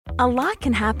A lot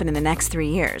can happen in the next 3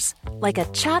 years. Like a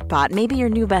chatbot may be your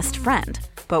new best friend.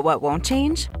 But what won't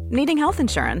change? Needing health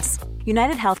insurance.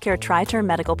 United Healthcare Tri-Term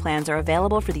Medical Plans are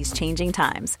available for these changing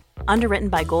times. Underwritten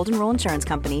by Golden Rule Insurance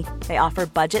Company, they offer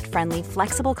budget-friendly,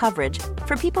 flexible coverage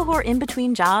for people who are in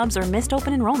between jobs or missed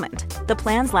open enrollment. The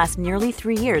plans last nearly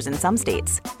 3 years in some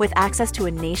states, with access to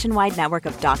a nationwide network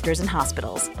of doctors and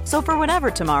hospitals. So for whatever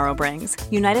tomorrow brings,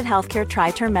 United Healthcare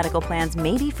Tri-Term Medical Plans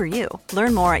may be for you.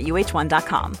 Learn more at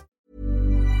uh1.com.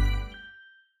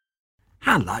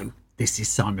 Hello, this is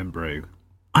Simon Brew.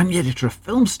 I'm the editor of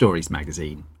Film Stories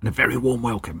magazine, and a very warm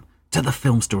welcome to the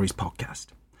Film Stories podcast.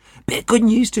 Bit of good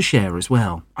news to share as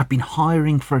well. I've been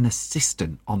hiring for an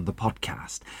assistant on the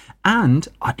podcast, and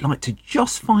I'd like to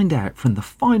just find out from the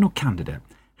final candidate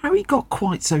how he got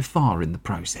quite so far in the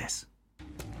process.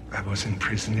 I was in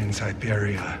prison in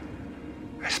Siberia.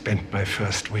 I spent my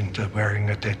first winter wearing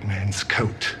a dead man's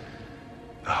coat,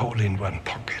 a hole in one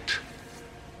pocket.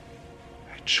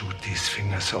 I'd shoot these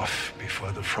fingers off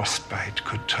before the frostbite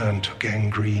could turn to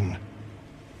gangrene.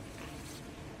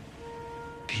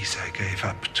 These I gave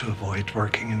up to avoid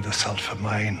working in the sulfur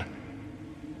mine.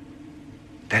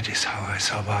 That is how I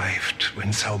survived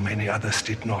when so many others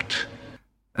did not.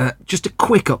 Just a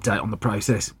quick update on the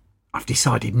process. I've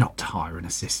decided not to hire an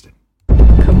assistant.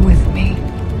 Come with me.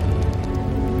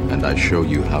 And I show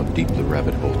you how deep the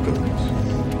rabbit hole goes.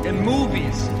 And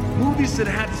movies that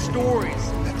had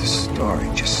stories. The story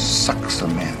just sucks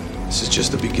them in. This is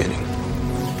just the beginning.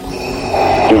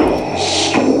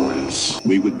 Stories.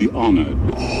 We would be honoured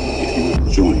if you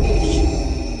would join us.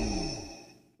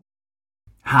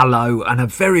 Hello, and a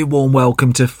very warm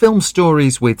welcome to Film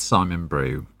Stories with Simon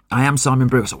Brew. I am Simon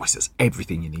Brew, as always, that's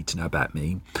everything you need to know about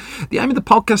me. The aim of the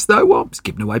podcast, though, well, it's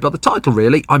given away by the title,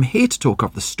 really. I'm here to talk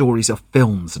of the stories of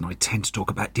films, and I tend to talk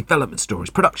about development stories,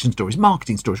 production stories,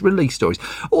 marketing stories, release stories,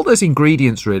 all those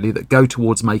ingredients, really, that go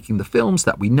towards making the films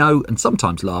that we know and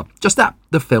sometimes love. Just that,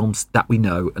 the films that we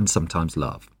know and sometimes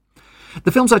love.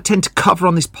 The films I tend to cover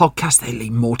on this podcast, they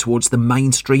lean more towards the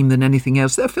mainstream than anything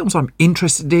else. They're films I'm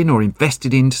interested in or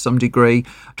invested in to some degree.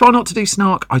 I try not to do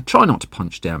snark. I try not to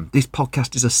punch down. This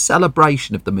podcast is a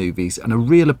celebration of the movies and a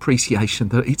real appreciation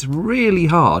that it's really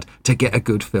hard to get a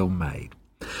good film made.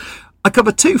 I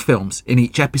cover 2 films in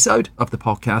each episode of the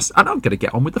podcast, and I'm going to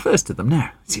get on with the first of them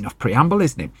now. It's enough preamble,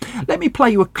 isn't it? Let me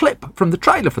play you a clip from the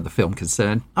trailer for the film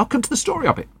concerned. I'll come to the story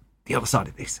of it the other side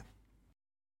of this.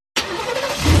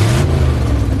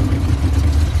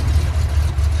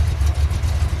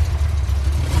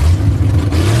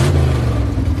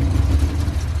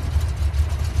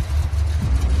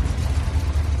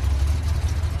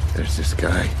 There's this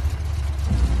guy.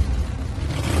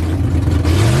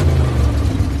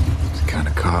 He's the kind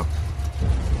of cop.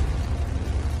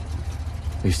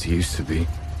 At least he used to be.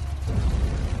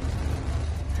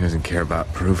 He doesn't care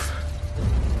about proof.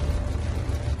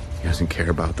 He doesn't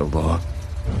care about the law.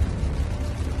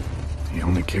 He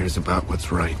only cares about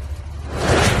what's right.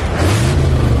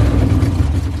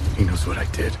 He knows what I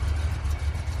did.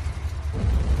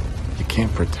 You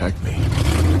can't protect me.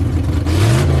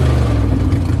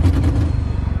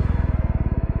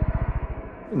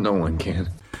 No one can.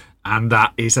 And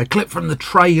that is a clip from the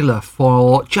trailer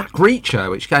for Jack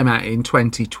Reacher, which came out in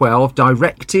 2012,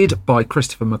 directed by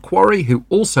Christopher McQuarrie, who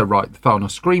also wrote the final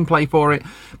screenplay for it,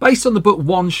 based on the book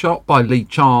One Shot by Lee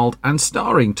Child, and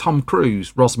starring Tom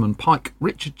Cruise, Rosamund Pike,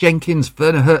 Richard Jenkins,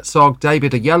 Werner Herzog,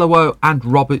 David Oyelowo, and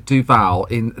Robert Duvall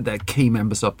in the key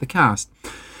members of the cast.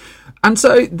 And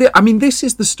so, this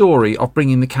is the story of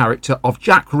bringing the character of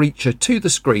Jack Reacher to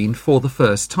the screen for the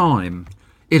first time.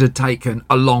 It had taken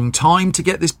a long time to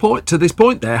get to this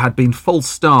point. There had been false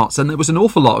starts, and there was an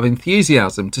awful lot of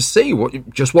enthusiasm to see what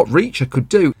Reacher could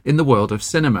do in the world of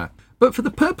cinema. But for the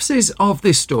purposes of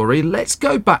this story, let's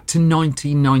go back to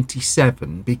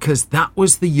 1997, because that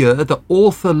was the year that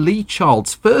author Lee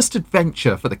Child's first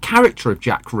adventure for the character of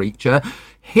Jack Reacher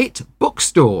hit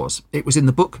bookstores. It was in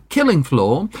the book Killing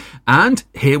Floor, and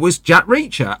here was Jack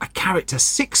Reacher, a character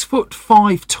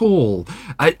 6'5" tall,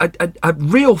 a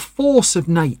real force of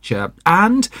nature.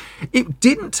 And it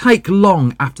didn't take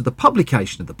long after the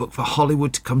publication of the book for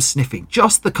Hollywood to come sniffing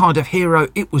just the kind of hero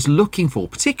it was looking for,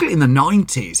 particularly in the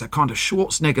 90s, a kind of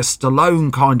Schwarzenegger,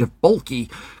 Stallone kind of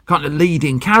bulky kind of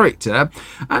leading character.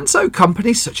 And so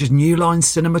companies such as New Line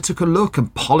Cinema took a look,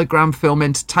 and Polygram Film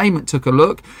Entertainment took a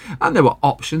look, and there were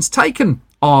options taken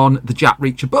on the Jack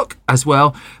Reacher book as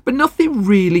well, but nothing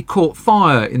really caught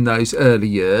fire in those early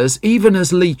years, even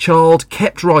as Lee Child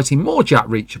kept writing more Jack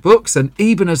Reacher books, and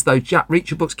even as those Jack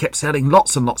Reacher books kept selling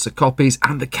lots and lots of copies,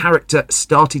 and the character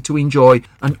started to enjoy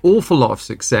an awful lot of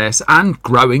success and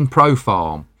growing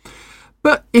profile.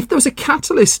 But if there was a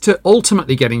catalyst to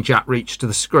ultimately getting Jack Reacher to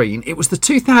the screen, it was the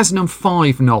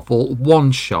 2005 novel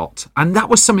One Shot. And that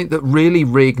was something that really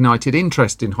reignited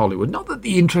interest in Hollywood. Not that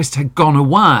the interest had gone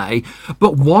away,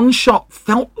 but One Shot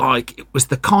felt like it was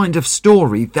the kind of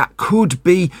story that could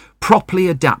be properly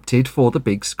adapted for the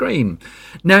big screen.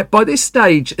 Now, by this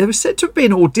stage, there was said to have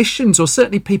been auditions, or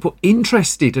certainly people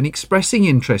interested and expressing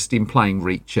interest in playing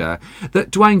Reacher,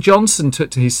 that Dwayne Johnson took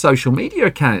to his social media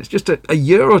accounts just a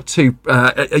year or two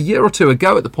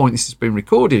ago at the point this has been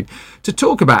recorded, to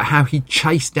talk about how he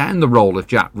chased down the role of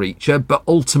Jack Reacher, but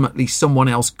ultimately someone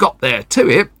else got there to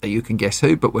it. You can guess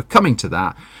who, but we're coming to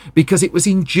that, because it was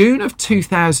in June of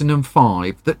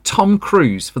 2005 that Tom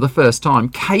Cruise, for the first time,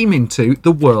 came into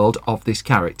the world of this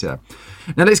character.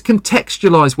 Now, let's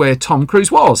contextualise where Tom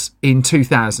Cruise was in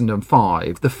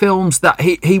 2005. The films that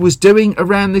he was doing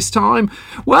around this time.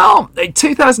 Well,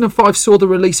 2005 saw the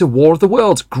release of War of the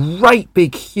Worlds. Great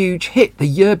big huge hit. The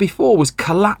year before was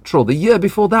Collateral. The year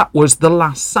before that was The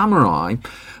Last Samurai.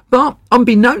 But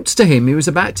unbeknownst to him, he was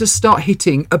about to start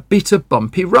hitting a bit of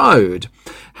bumpy road.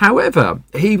 However,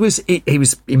 he was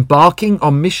embarking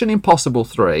on Mission Impossible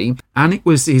 3, and it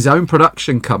was his own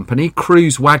production company,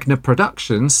 Cruise Wagner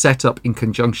Productions, set up in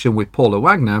conjunction with Paula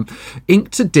Wagner,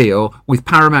 inked a deal with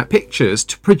Paramount Pictures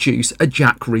to produce a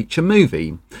Jack Reacher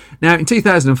movie. Now, in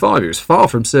 2005, it was far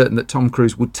from certain that Tom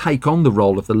Cruise would take on the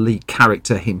role of the lead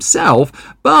character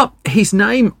himself, but his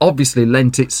name obviously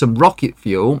lent it some rocket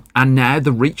fuel, and now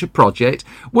the Reacher project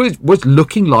was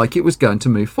looking like it was going to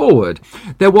move forward.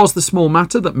 There was the small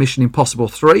matter that Mission Impossible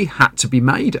 3 had to be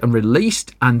made and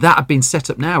released, and that had been set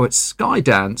up now at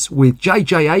Skydance, with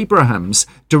J.J. Abrams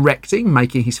directing,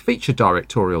 making his feature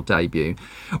directorial debut.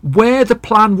 Where the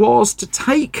plan was to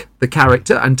take the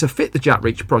character and to fit the Jack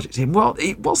Reacher project in, well,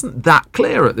 it wasn't that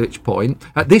clear at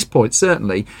this point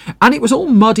certainly, and it was all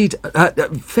muddied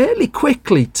fairly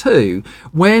quickly too,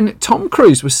 when Tom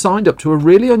Cruise was signed up to a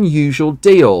really unusual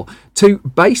deal to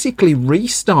basically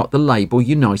restart the label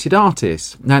United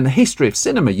Artists. Now, in the history of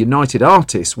cinema, United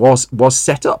Artists was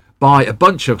set up by a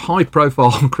bunch of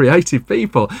high-profile creative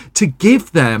people to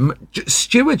give them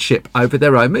stewardship over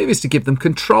their own movies, to give them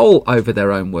control over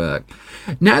their own work.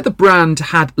 Now the brand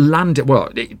had landed, well,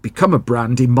 it had become a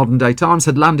brand in modern-day times,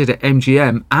 had landed at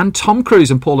MGM, and Tom Cruise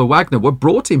and Paula Wagner were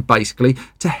brought in basically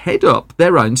to head up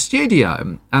their own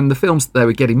studio. And the films that they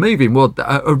were getting moving were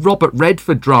a Robert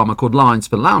Redford drama called Lions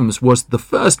for Lambs was the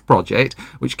first project,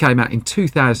 which came out in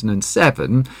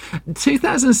 2007.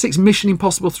 2006 Mission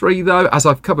Impossible 3, though, as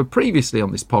I've covered previously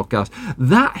on this podcast,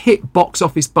 that hit box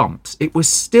office bumps. It was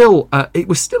still a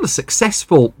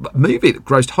successful movie that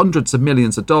grossed hundreds of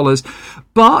millions of dollars,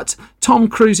 but Tom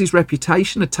Cruise's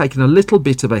reputation had taken a little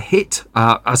bit of a hit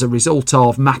as a result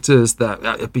of matters that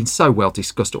have been so well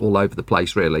discussed all over the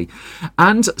place, really.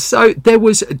 And so there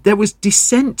was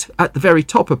dissent at the very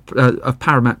top of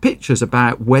Paramount Pictures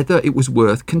about whether it was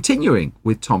worth continuing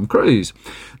with Tom Cruise.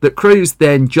 That Cruise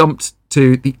then jumped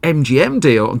to the MGM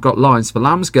deal and got Lions for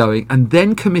Lambs going, and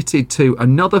then committed to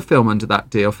another film under that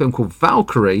deal, a film called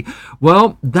Valkyrie.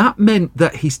 Well, that meant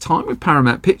that his time with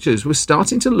Paramount Pictures was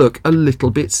starting to look a little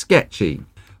bit sketchy.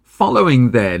 Following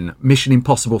then Mission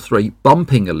Impossible 3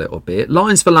 bumping a little bit,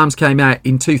 Lions for Lambs came out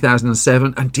in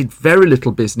 2007 and did very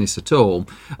little business at all.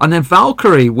 And then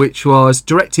Valkyrie, which was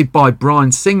directed by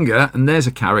Bryan Singer, and there's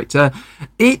a character,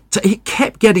 it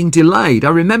kept getting delayed. I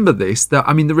remember this, the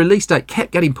release date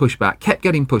kept getting pushed back.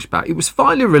 It was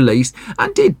finally released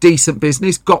and did decent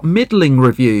business, got middling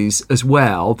reviews as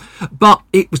well, but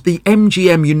it was the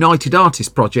MGM United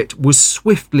Artists project was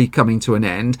swiftly coming to an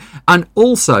end, and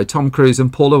also Tom Cruise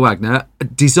and Paula Wagner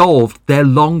dissolved their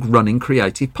long-running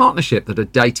creative partnership that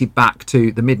had dated back to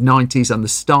the mid-90s and the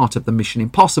start of the Mission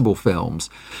Impossible films.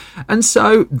 And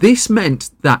so this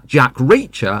meant that Jack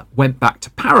Reacher went back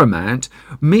to Paramount.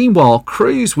 Meanwhile,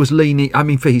 Cruise was leaning,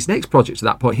 for his next project at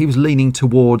that point, he was leaning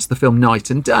towards the film Night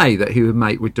and Day that he would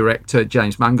make with director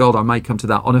James Mangold. I may come to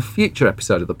that on a future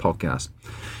episode of the podcast.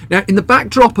 Now, in the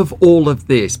backdrop of all of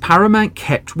this, Paramount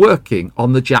kept working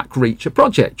on the Jack Reacher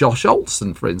project. Josh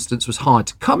Olson, for instance, was hired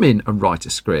to come in and write a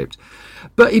script.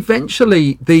 But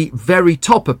eventually, the very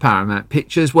top of Paramount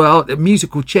Pictures, well, the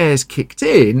musical chairs kicked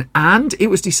in, and it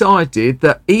was decided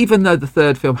that even though the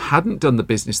third film hadn't done the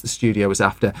business the studio was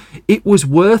after, it was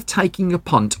worth taking a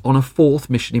punt on a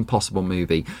fourth Mission Impossible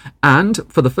movie. And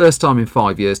for the first time in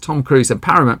 5 years, Tom Cruise and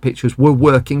Paramount Pictures were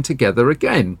working together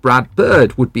again. Brad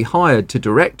Bird would be hired to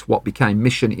direct what became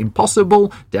Mission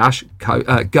Impossible -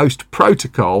 Ghost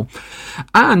Protocol.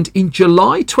 And in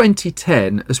July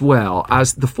 2010, as well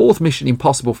as the fourth Mission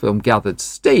Impossible film gathered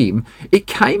steam, it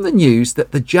came the news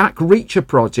that the Jack Reacher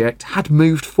project had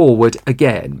moved forward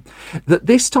again. That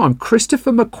this time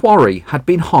Christopher McQuarrie had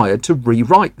been hired to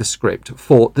rewrite the script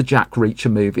for the Jack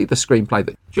Reacher movie, the screenplay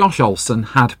that Josh Olson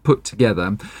had put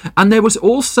together. And there was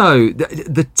also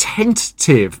the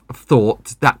tentative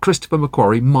thought that Christopher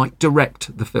McQuarrie might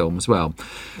direct the film as well.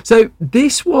 So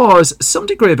this was some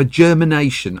degree of a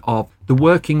germination of the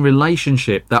working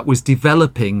relationship that was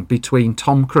developing between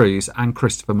Tom Cruise and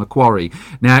Christopher McQuarrie.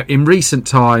 Now, in recent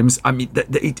times, I mean,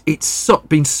 it's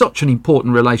been such an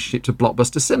important relationship to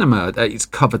blockbuster cinema. It's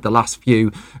covered the last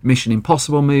few Mission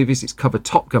Impossible movies. It's covered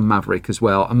Top Gun Maverick as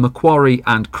well. And McQuarrie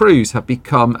and Cruise have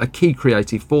become a key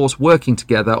creative force, working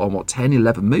together on, 10,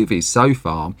 11 movies so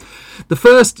far. The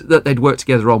first that they'd worked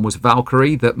together on was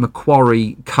Valkyrie, that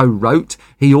McQuarrie co-wrote.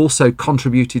 He also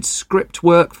contributed script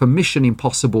work for Mission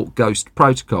Impossible Ghost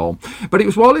Protocol. But it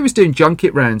was while he was doing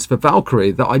junket rounds for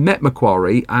Valkyrie that I met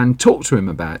McQuarrie and talked to him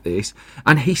about this,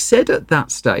 and he said at that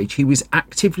stage he was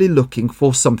actively looking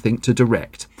for something to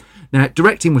direct. Now,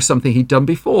 directing was something he'd done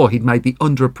before. He'd made the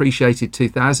underappreciated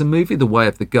 2000 movie, The Way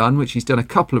of the Gun, which he's done a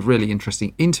couple of really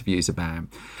interesting interviews about.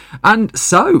 And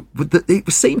so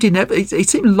it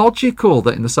seemed logical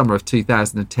that in the summer of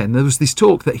 2010 there was this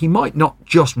talk that he might not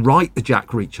just write the Jack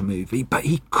Reacher movie, but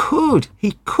he could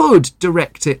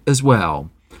direct it as well.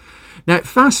 Now,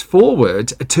 fast forward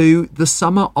to the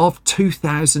summer of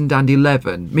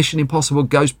 2011. Mission Impossible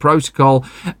Ghost Protocol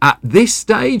at this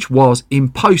stage was in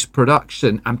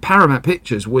post-production, and Paramount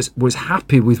Pictures was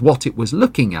happy with what it was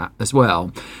looking at as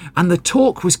well. And the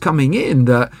talk was coming in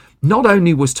that not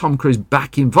only was Tom Cruise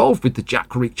back involved with the Jack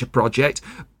Reacher project,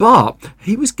 but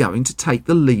he was going to take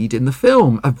the lead in the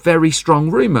film. A very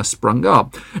strong rumour sprung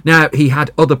up. Now, he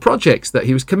had other projects that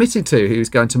he was committed to. He was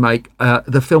going to make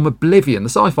the film Oblivion, the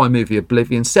sci-fi movie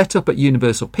Oblivion, set up at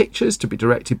Universal Pictures to be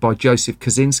directed by Joseph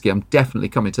Kosinski. I'm definitely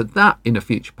coming to that in a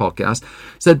future podcast.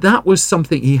 So that was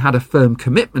something he had a firm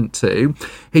commitment to.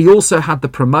 He also had the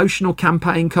promotional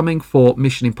campaign coming for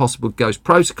Mission Impossible Ghost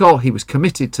Protocol. He was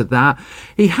committed to that.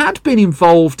 He had been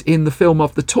involved in the film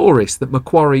of The Tourist that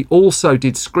McQuarrie also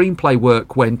did screenplay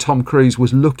work when Tom Cruise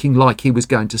was looking like he was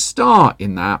going to star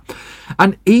in that.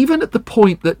 And even at the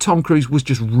point that Tom Cruise was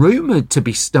just rumoured to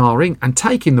be starring and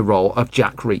taking the role of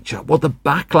Jack Reacher, well, the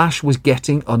backlash was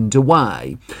getting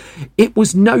underway. It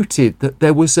was noted that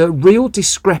there was a real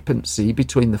discrepancy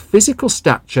between the physical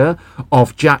stature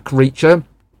of Jack Reacher,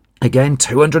 again,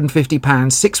 250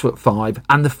 pounds, 6'5",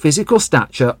 and the physical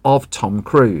stature of Tom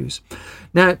Cruise.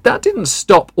 Now, that didn't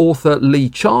stop author Lee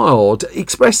Child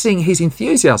expressing his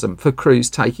enthusiasm for Cruise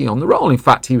taking on the role. In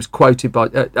fact, he was quoted by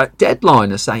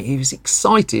Deadline as saying he was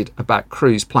excited about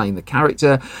Cruise playing the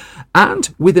character.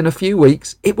 And within a few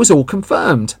weeks, it was all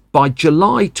confirmed. By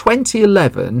July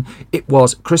 2011, it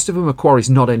was Christopher McQuarrie's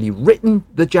not only written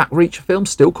the Jack Reacher film,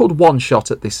 still called One Shot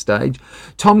at this stage.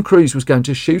 Tom Cruise was going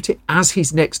to shoot it as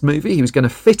his next movie. He was going to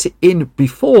fit it in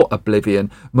before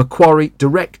Oblivion. McQuarrie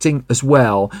directing as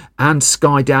well, and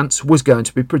Skydance was going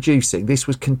to be producing. This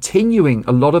was continuing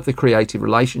a lot of the creative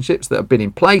relationships that have been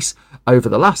in place over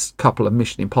the last couple of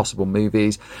Mission Impossible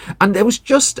movies, and there was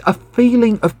just a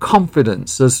feeling of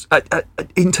confidence as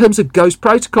in terms of Ghost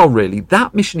Protocol, really.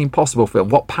 That Mission Impossible film,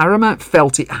 what Paramount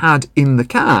felt it had in the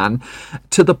can,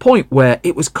 to the point where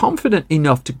it was confident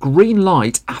enough to green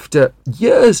light, after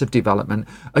years of development,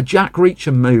 a Jack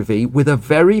Reacher movie with a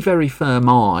very, very firm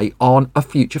eye on a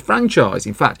future franchise.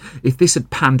 In fact, if this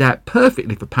had panned out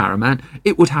perfectly for Paramount,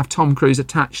 it would have Tom Cruise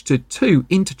attached to two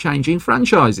interchanging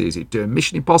franchises. He'd do a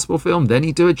Mission Impossible film, then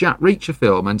he'd do a Jack Reacher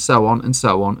film, and so on and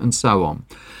so on and so on.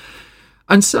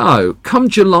 And so, come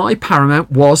July,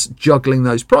 Paramount was juggling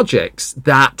those projects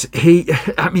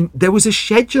there was a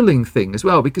scheduling thing as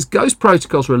well, because Ghost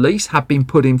Protocol's release had been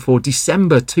put in for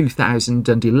December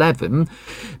 2011.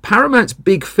 Paramount's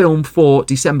big film for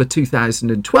December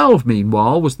 2012,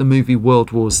 meanwhile, was the movie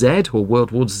World War Z, or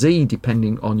World War Z,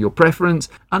 depending on your preference.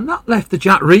 And that left the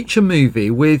Jack Reacher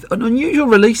movie with an unusual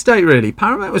release date, really.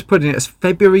 Paramount was putting it as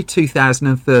February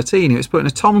 2013. It was putting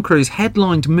a Tom Cruise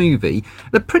headlined movie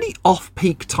at a pretty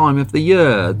off-peak time of the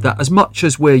year, that as much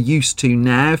as we're used to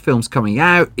now, films coming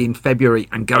out in February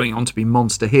and going on to be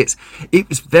monster hits, it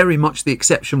was very much the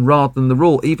exception rather than the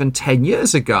rule, even 10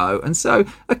 years ago. And so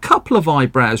a couple of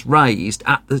eyebrows raised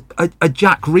at a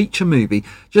Jack Reacher movie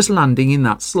just landing in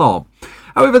that slot.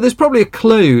 However, there's probably a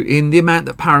clue in the amount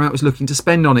that Paramount was looking to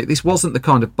spend on it. This wasn't the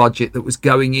kind of budget that was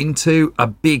going into a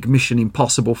big Mission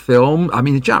Impossible film. I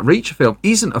mean, the Jack Reacher film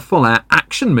isn't a full-out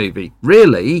action movie,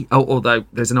 really, although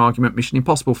there's an argument Mission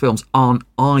Impossible films aren't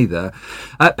either.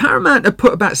 Paramount had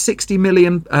put about $60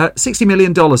 million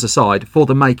aside for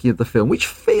the making of the film, which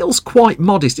feels quite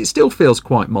modest. It still feels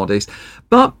quite modest,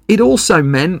 but it also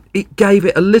meant it gave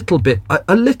it a little bit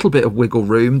of wiggle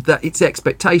room that its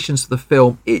expectations for the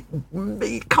film, it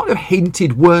kind of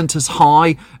hinted weren't as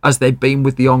high as they'd been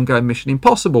with the ongoing Mission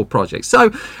Impossible project.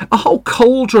 So a whole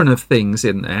cauldron of things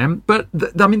in there. But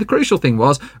the crucial thing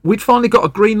was we'd finally got a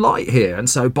green light here. And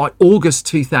so by August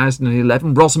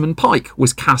 2011, Rosamund Pike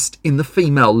was cast in the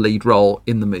female lead role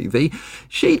in the movie.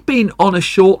 She'd been on a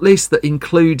shortlist that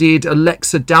included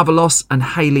Alexa Davalos and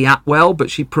Hayley Atwell, but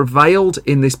she prevailed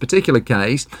in this particular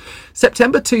case.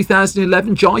 September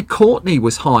 2011, Jai Courtney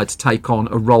was hired to take on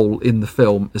a role in the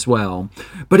film as well.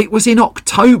 But it was in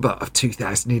October of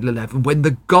 2011 when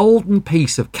the golden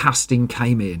piece of casting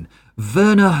came in.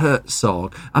 Werner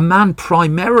Herzog, a man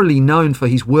primarily known for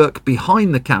his work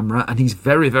behind the camera and his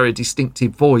very, very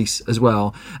distinctive voice as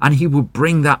well. And he would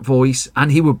bring that voice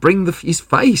and he would bring his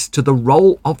face to the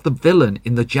role of the villain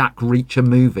in the Jack Reacher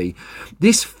movie.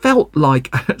 This felt like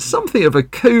something of a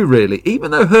coup, really. Even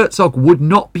though Herzog would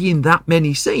not be in that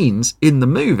many scenes in the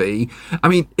movie, I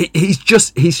mean,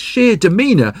 his sheer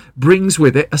demeanour brings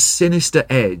with it a sinister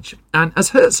edge. And as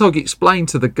Herzog explained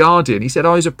to The Guardian, he said,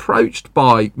 I was approached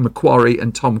by Macquarie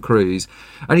and Tom Cruise,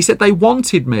 and he said they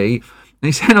wanted me. And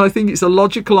he said, I think it's a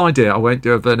logical idea. I won't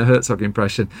do a Werner Herzog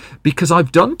impression because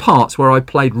I've done parts where I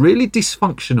played really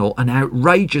dysfunctional and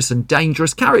outrageous and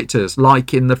dangerous characters,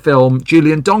 like in the film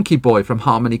Julian Donkey Boy from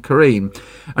Harmony Korine.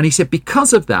 And he said,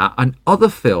 because of that and other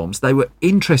films, they were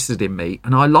interested in me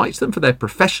and I liked them for their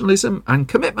professionalism and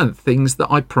commitment, things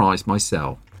that I prize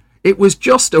myself. It was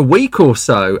just a week or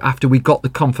so after we got the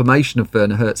confirmation of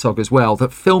Werner Herzog as well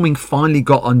that filming finally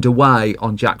got underway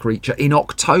on Jack Reacher in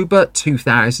October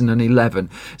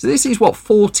 2011. So this is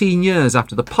 14 years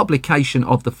after the publication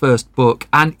of the first book,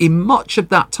 and in much of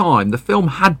that time the film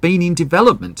had been in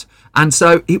development. And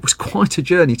so it was quite a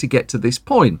journey to get to this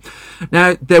point.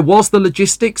 Now, there was the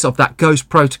logistics of that Ghost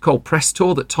Protocol press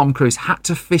tour that Tom Cruise had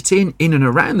to fit in and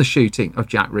around the shooting of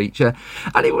Jack Reacher.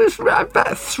 And it was about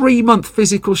a 3-month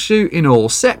physical shoot in all,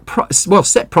 set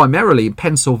primarily in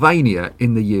Pennsylvania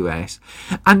in the US.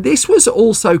 And this was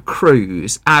also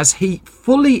Cruise as he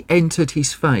fully entered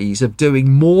his phase of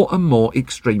doing more and more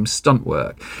extreme stunt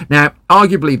work. Now,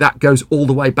 arguably that goes all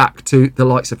the way back to the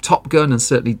likes of Top Gun and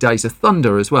certainly Days of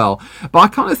Thunder as well. But I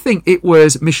kind of think it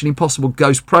was Mission Impossible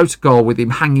Ghost Protocol with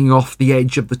him hanging off the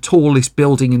edge of the tallest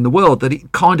building in the world that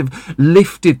it kind of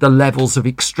lifted the levels of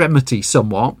extremity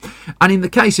somewhat. And in the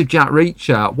case of Jack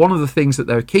Reacher, one of the things that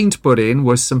they were keen to put in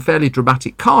was some fairly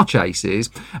dramatic car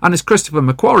chases. And as Christopher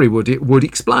McQuarrie would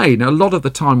explain, a lot of the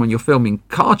time when you're filming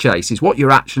car chases, what you're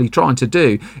actually trying to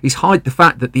do is hide the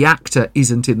fact that the actor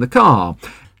isn't in the car.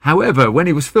 However, when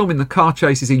he was filming the car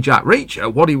chases in Jack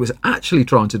Reacher, what he was actually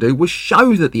trying to do was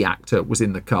show that the actor was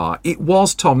in the car. It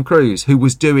was Tom Cruise who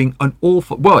was doing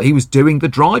he was doing the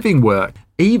driving work.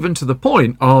 Even to the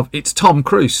point of it's Tom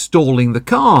Cruise stalling the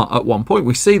car at one point.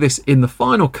 We see this in the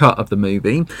final cut of the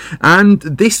movie, and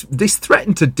this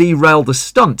threatened to derail the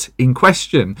stunt in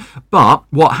question. But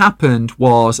what happened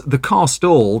was the car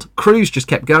stalled, Cruise just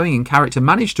kept going in character,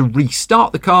 managed to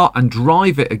restart the car and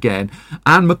drive it again,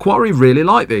 and McQuarrie really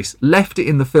liked this, left it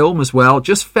in the film as well,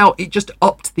 just felt it just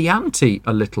upped the ante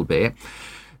a little bit.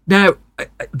 Now,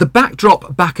 the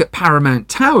backdrop back at Paramount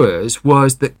Towers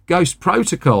was that Ghost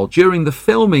Protocol, during the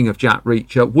filming of Jack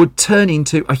Reacher, would turn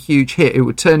into a huge hit. It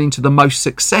would turn into the most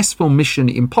successful Mission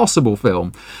Impossible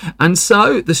film. And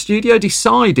so the studio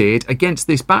decided, against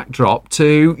this backdrop,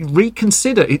 to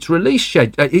reconsider its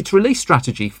release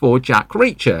strategy for Jack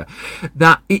Reacher.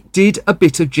 That it did a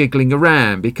bit of jiggling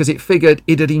around because it figured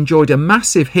it had enjoyed a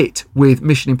massive hit with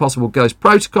Mission Impossible Ghost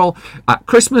Protocol at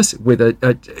Christmas with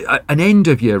an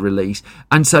end-of-year release.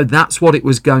 And so that's what it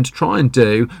was going to try and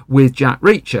do with Jack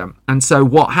Reacher. And so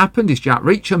what happened is Jack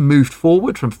Reacher moved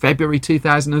forward from February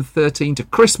 2013 to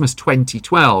Christmas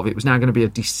 2012. It was now going to be a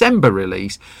December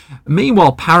release.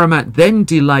 Meanwhile, Paramount then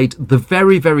delayed the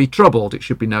very, very troubled, it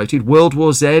should be noted, World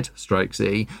War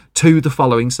Z/Z to the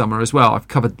following summer as well. I've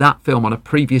covered that film on a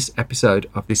previous episode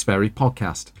of this very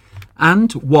podcast.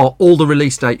 And while all the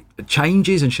release date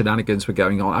changes and shenanigans were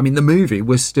going on, I mean, the movie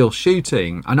was still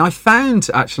shooting. And I found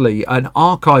actually an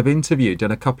archive interview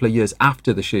done a couple of years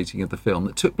after the shooting of the film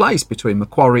that took place between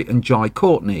Macquarie and Jai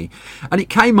Courtney. And it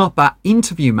came up at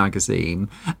Interview magazine.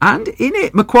 And in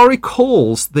it, Macquarie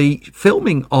calls the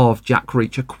filming of Jack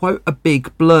Reacher, quote, a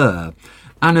big blur.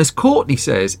 And as Courtney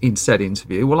says in said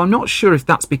interview, well, I'm not sure if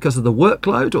that's because of the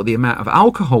workload or the amount of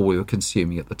alcohol we were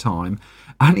consuming at the time.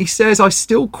 And he says, I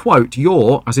still quote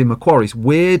your, as in Macquarie's,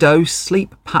 weirdo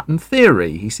sleep pattern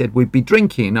theory. He said, we'd be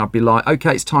drinking. I'd be like,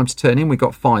 OK, it's time to turn in. We've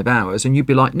got 5 hours. And you'd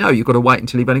be like, no, you've got to wait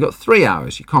until you've only got 3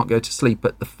 hours. You can't go to sleep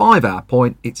at the 5 hour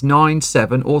point. It's 9,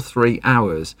 7 or 3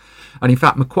 hours. And in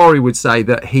fact, Macquarie would say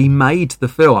that he made the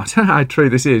film. I don't know how true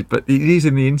this is, but it is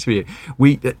in the interview.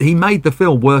 He made the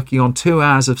film working on 2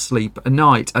 hours of sleep a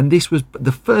night. And this was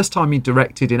the first time he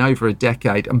directed in over a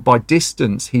decade. And by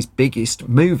distance, his biggest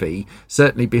movie,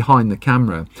 certainly behind the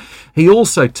camera. He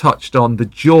also touched on the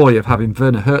joy of having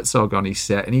Werner Herzog on his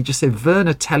set, and he just said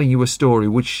Werner telling you a story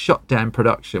would shut down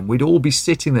production. We'd all be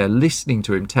sitting there listening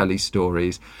to him tell his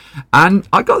stories. And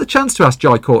I got the chance to ask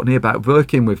Jai Courtney about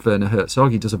working with Werner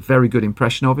Herzog. He does a very good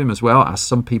impression of him as well, as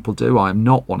some people do. I am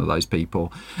not one of those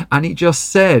people. And he just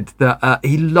said that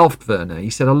he loved Werner. He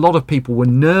said a lot of people were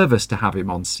nervous to have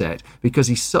him on set because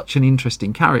he's such an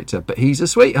interesting character, but he's a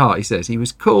sweetheart. He says he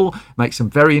was cool, makes some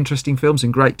very interesting films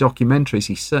and great documentaries.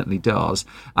 He certainly does.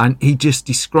 And he just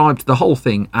described the whole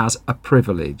thing as a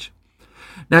privilege.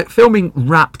 Now, filming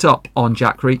wrapped up on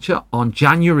Jack Reacher on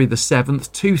January the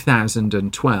 7th,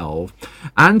 2012.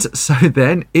 And so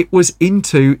then it was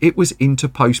into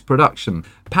post-production.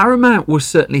 Paramount was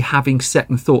certainly having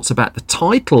second thoughts about the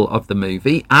title of the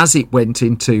movie as it went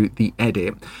into the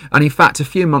edit. And in fact, a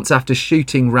few months after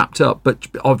shooting wrapped up, but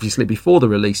obviously before the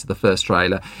release of the first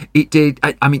trailer,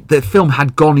 the film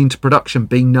had gone into production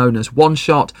being known as One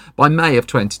Shot. By May of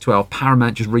 2012,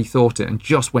 Paramount just rethought it and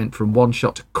just went from One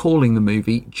Shot to calling the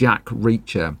movie Jack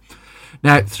Reacher.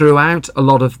 Now, throughout a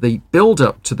lot of the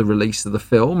build-up to the release of the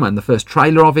film, and the first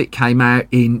trailer of it came out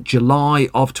in July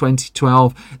of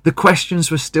 2012, the questions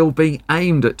were still being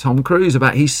aimed at Tom Cruise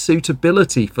about his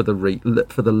suitability for the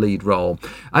lead role.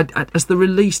 As the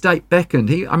release date beckoned,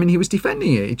 he was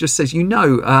defending it. He just says, he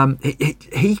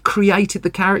created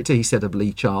the character, he said, of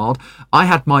Lee Child. I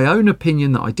had my own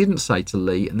opinion that I didn't say to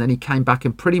Lee, and then he came back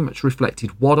and pretty much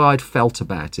reflected what I'd felt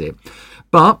about it.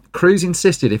 But Cruise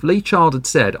insisted if Lee Child had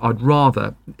said, I'd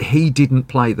rather he didn't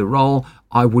play the role,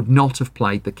 I would not have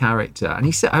played the character. And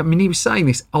he said, he was saying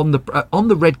this on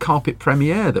the red carpet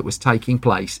premiere that was taking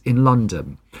place in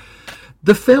London.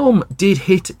 The film did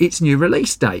hit its new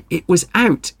release date. It was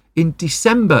out in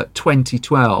December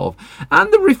 2012,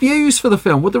 and the reviews for the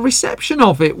film, well, the reception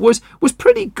of it was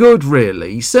pretty good,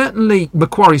 really. Certainly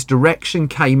Macquarie's direction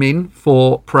came in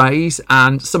for praise,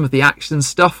 and some of the action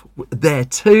stuff there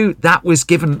too, that was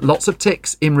given lots of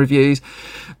ticks in reviews.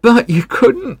 But you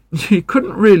couldn't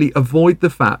really avoid the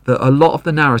fact that a lot of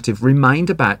the narrative remained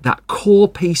about that core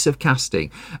piece of casting.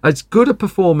 As good a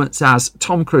performance as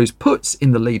Tom Cruise puts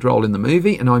in the lead role in the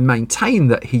movie, and I maintain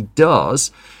that he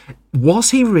does,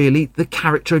 was he really the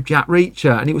character of Jack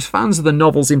Reacher? And it was fans of the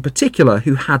novels in particular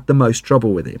who had the most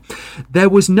trouble with it. There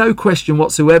was no question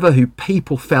whatsoever who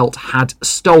people felt had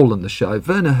stolen the show.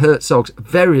 Werner Herzog's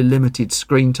very limited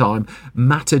screen time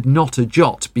mattered not a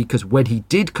jot, because when he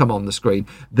did come on the screen,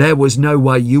 there was no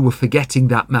way you were forgetting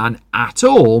that man at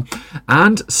all.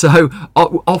 And so,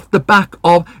 off the back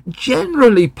of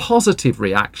generally positive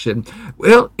reaction,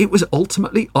 well, it was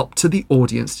ultimately up to the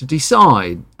audience to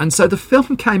decide. And so the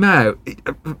film came out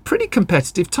a pretty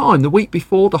competitive time. The week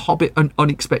before, The Hobbit: An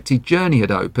Unexpected Journey had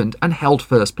opened and held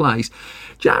first place.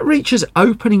 Jack Reacher's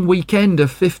opening weekend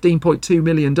of $15.2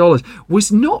 million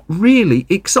was not really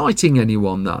exciting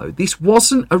anyone, though. This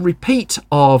wasn't a repeat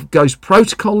of Ghost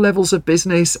Protocol levels of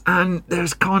business, and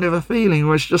there's kind of a feeling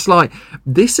where it's just like,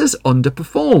 this has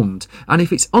underperformed. And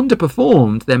if it's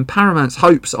underperformed, then Paramount's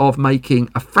hopes of making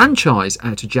a franchise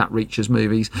out of Jack Reacher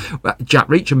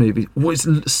movies was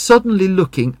suddenly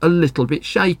looking a little bit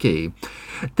shaky.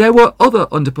 There were other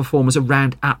underperformers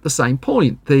around at the same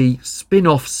point. The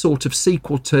spin-off sort of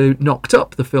sequel to Knocked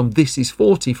Up, the film This Is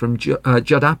 40 from Judd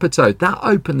Apatow, that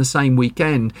opened the same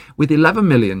weekend with $11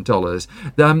 million.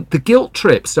 The Guilt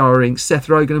Trip, starring Seth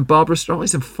Rogen and Barbara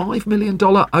Streisand, $5 million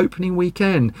opening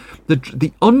weekend.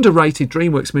 The underrated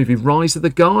DreamWorks movie Rise of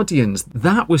the Guardians,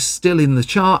 that was still in the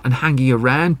chart and hanging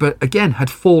around, but again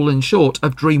had fallen short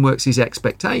of DreamWorks'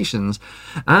 expectations.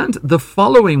 And the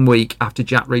following following week after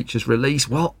Jack Reacher's release,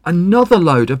 well, another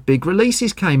load of big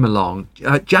releases came along.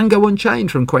 Django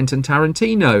Unchained from Quentin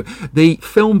Tarantino, the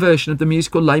film version of the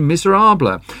musical Les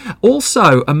Miserables.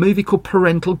 Also, a movie called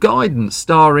Parental Guidance,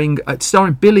 starring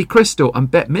Billy Crystal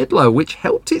and Bette Midler, which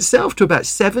helped itself to about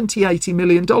 $70-80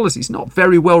 million. It's not a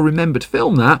very well remembered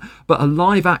film, that, but a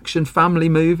live action family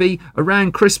movie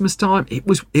around Christmas time. It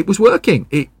was working.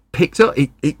 It picked up,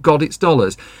 it got its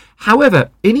dollars. However,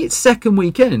 in its second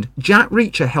weekend, Jack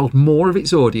Reacher held more of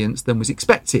its audience than was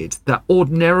expected. That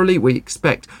ordinarily we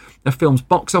expect a film's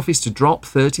box office to drop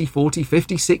 30, 40,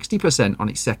 50, 60% on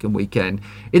its second weekend.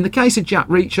 In the case of Jack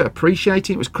Reacher,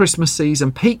 appreciating it was Christmas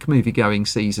season, peak movie-going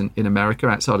season in America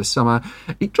outside of summer,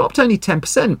 it dropped only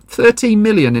 10%, 13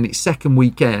 million in its second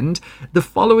weekend. The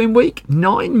following week,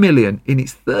 9 million in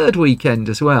its third weekend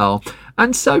as well.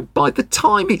 And so by the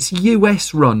time its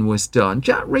US run was done,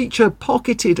 Jack Reacher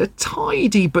pocketed a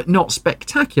tidy but not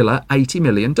spectacular $80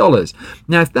 million.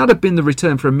 Now, if that had been the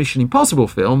return for a Mission Impossible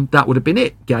film, that would have been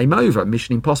it. Game over.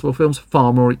 Mission Impossible films,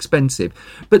 far more expensive.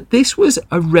 But this was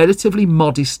a relatively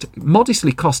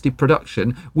modestly costed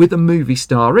production with a movie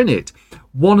star in it.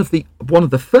 One of the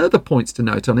further points to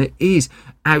note on it is,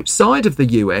 outside of the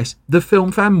US, the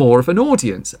film found more of an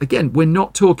audience. Again, we're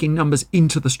not talking numbers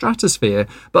into the stratosphere,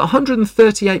 but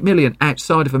 138 million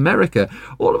outside of America.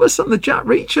 All of a sudden, the Jack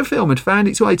Reacher film had found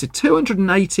its way to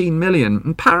 218 million,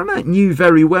 and Paramount knew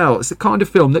very well it's the kind of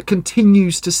film that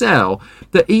continues to sell,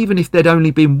 that even if there'd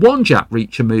only been one Jack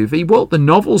Reacher movie, well, the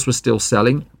novels were still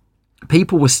selling.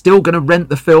 People were still going to rent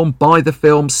the film, buy the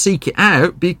film, seek it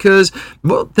out because,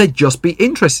 well, they'd just be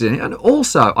interested in it. And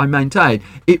also, I maintain,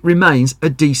 it remains a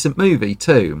decent movie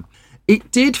too.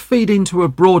 It did feed into a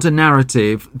broader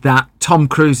narrative that Tom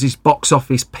Cruise's box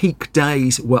office peak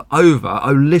days were over.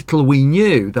 Oh, little we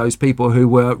knew, those people who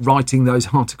were writing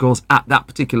those articles at that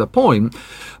particular point.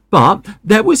 But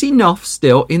there was enough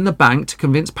still in the bank to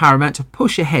convince Paramount to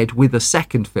push ahead with a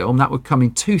second film. That would come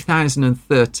in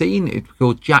 2013. It was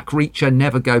called Jack Reacher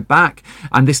Never Go Back.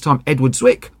 And this time Edward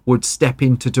Zwick would step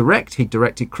in to direct. He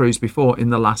directed Cruise before in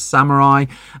The Last Samurai.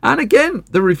 And again,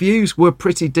 the reviews were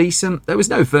pretty decent. There was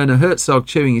no Werner Herzog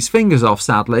chewing his fingers off,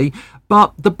 sadly.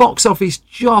 But the box office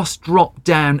just dropped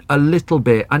down a little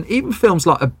bit. And even films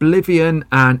like Oblivion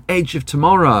and Edge of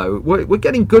Tomorrow were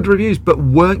getting good reviews, but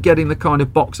weren't getting the kind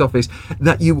of box office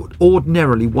that you would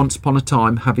ordinarily, once upon a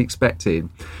time, have expected.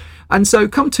 And so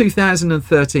come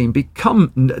 2013,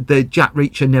 become the Jack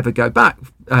Reacher Never Go Back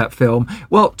film,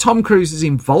 well, Tom Cruise's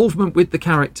involvement with the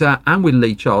character and with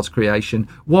Lee Child's creation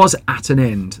was at an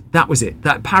end. That was it.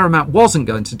 That Paramount wasn't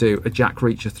going to do a Jack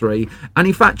Reacher 3. And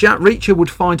in fact, Jack Reacher would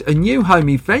find a new home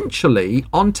eventually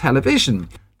on television.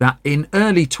 That in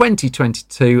early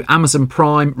 2022, Amazon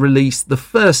Prime released the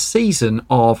first season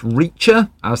of Reacher,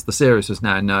 as the series was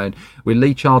now known, with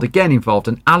Lee Child again involved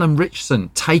and Alan Ritchson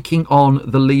taking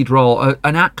on the lead role,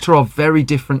 an actor of very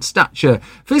different stature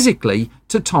physically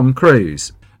to Tom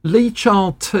Cruise. Lee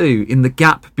Child too, in the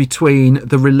gap between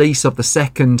the release of the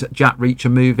second Jack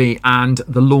Reacher movie and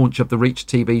the launch of the Reacher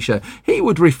TV show, he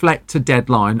would reflect to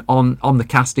Deadline on the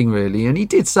casting really, and he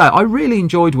did say, I really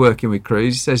enjoyed working with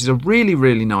Cruise. He says he's a really,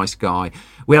 really nice guy.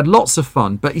 We had lots of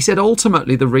fun, but he said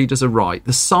ultimately the readers are right.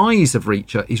 The size of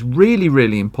Reacher is really,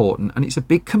 really important, and it's a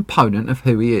big component of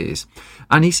who he is.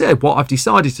 And he said, what I've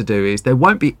decided to do is there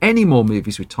won't be any more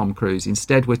movies with Tom Cruise.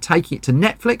 Instead, we're taking it to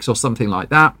Netflix or something like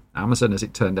that, Amazon as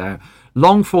it turned out,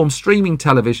 long-form streaming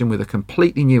television with a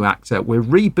completely new actor. We're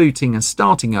rebooting and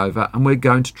starting over, and we're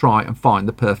going to try and find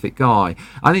the perfect guy.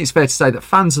 I think it's fair to say that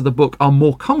fans of the book are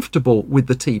more comfortable with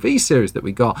the TV series that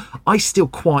we got. I still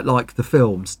quite like the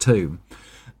films too.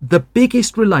 The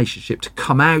biggest relationship to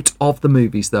come out of the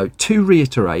movies, though, to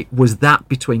reiterate, was that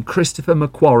between Christopher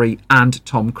McQuarrie and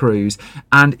Tom Cruise.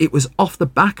 And it was off the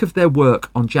back of their work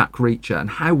on Jack Reacher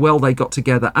and how well they got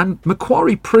together, and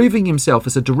McQuarrie proving himself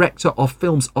as a director of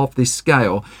films of this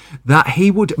scale, that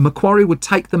McQuarrie would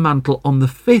take the mantle on the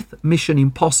fifth Mission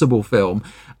Impossible film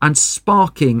and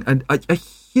sparking a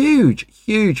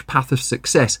huge path of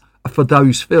success for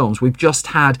those films. We just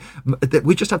had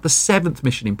the seventh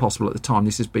Mission Impossible at the time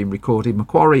this has been recorded.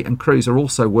 McQuarrie and Cruise are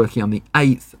also working on the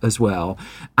eighth as well,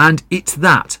 and it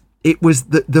was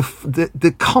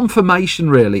the confirmation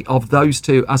really of those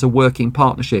two as a working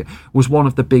partnership was one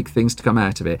of the big things to come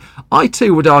out of it. I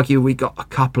too would argue we got a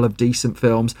couple of decent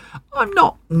films. I'm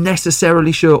not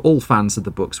necessarily sure all fans of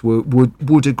the books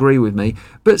would agree with me,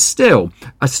 but still,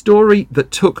 a story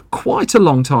that took quite a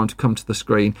long time to come to the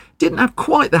screen, didn't have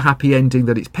quite the happy ending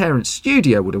that its parent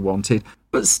studio would have wanted,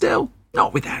 but still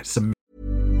not without some.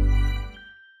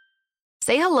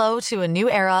 Say hello to a new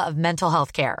era of mental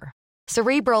health care.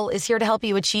 Cerebral is here to help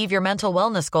you achieve your mental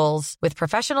wellness goals with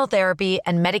professional therapy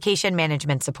and medication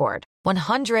management support.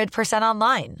 100%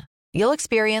 online. You'll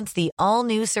experience the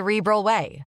all-new Cerebral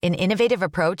Way, an innovative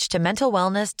approach to mental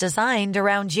wellness designed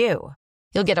around you.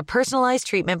 You'll get a personalized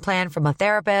treatment plan from a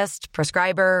therapist,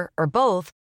 prescriber, or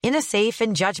both in a safe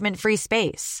and judgment-free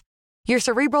space. Your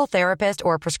Cerebral therapist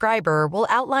or prescriber will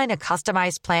outline a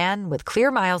customized plan with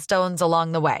clear milestones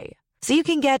along the way, so you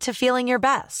can get to feeling your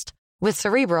best. With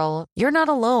Cerebral, you're not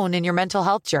alone in your mental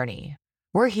health journey.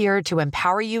 We're here to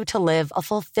empower you to live a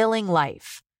fulfilling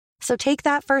life. So take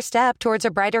that first step towards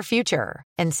a brighter future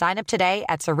and sign up today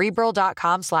at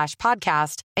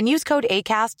Cerebral.com/podcast and use code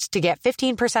ACAST to get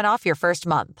 15% off your first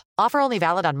month. Offer only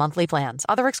valid on monthly plans.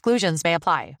 Other exclusions may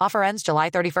apply. Offer ends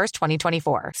July 31st,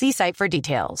 2024. See site for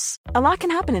details. A lot can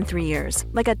happen in 3 years,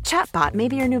 like a chatbot may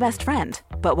be your new best friend.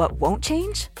 But what won't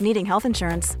change? Needing health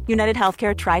insurance. United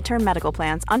Healthcare Tri-Term Medical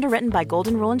Plans, underwritten by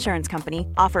Golden Rule Insurance Company,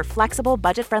 offer flexible,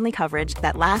 budget-friendly coverage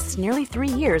that lasts nearly 3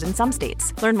 years in some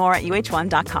states. Learn more at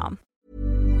uh1.com.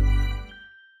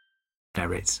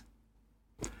 There is.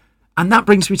 And that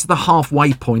brings me to the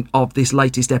halfway point of this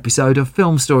latest episode of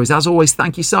Film Stories. As always,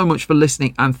 thank you so much for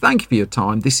listening and thank you for your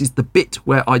time. This is the bit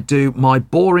where I do my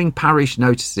boring parish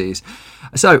notices.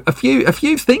 So a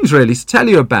few things really to tell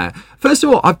you about. First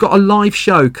of all, I've got a live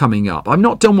show coming up. I've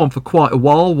not done one for quite a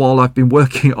while I've been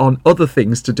working on other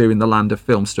things to do in the land of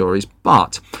film stories.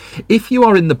 But if you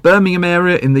are in the Birmingham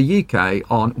area in the UK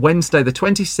on Wednesday the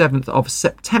 27th of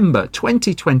September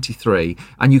 2023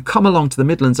 and you come along to the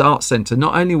Midlands Arts Centre,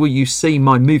 not only will you see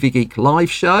my Movie Geek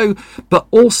live show, but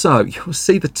also you'll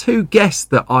see the two guests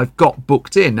that I've got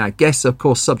booked in. Now, guests, of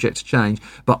course, subject to change,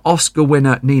 but Oscar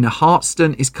winner Nina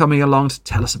Hartston is coming along to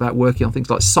tell us about working on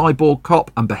things like Cyborg Cop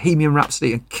and Bohemian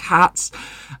Rhapsody and Cats.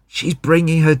 She's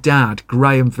bringing her dad,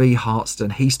 Graham V.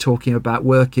 Hartston. He's talking about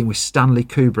working with Stanley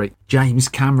Kubrick, James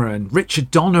Cameron,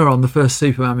 Richard Donner on the first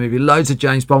Superman movie, loads of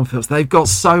James Bond films. They've got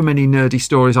so many nerdy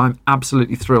stories. I'm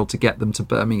absolutely thrilled to get them to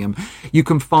Birmingham. You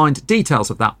can find details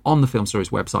of that on the Film Stories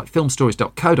website,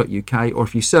 filmstories.co.uk, or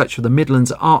if you search for the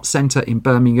Midlands Arts Centre in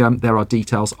Birmingham, there are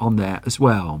details on there as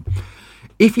well.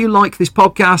 If you like this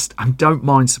podcast and don't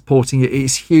mind supporting it, it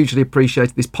is hugely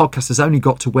appreciated. This podcast has only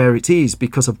got to where it is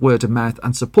because of word of mouth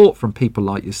and support from people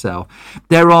like yourself.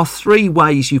 There are 3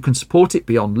 ways you can support it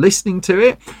beyond listening to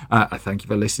it. Thank you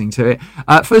for listening to it.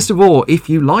 First of all, if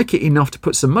you like it enough to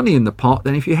put some money in the pot,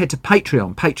 then if you head to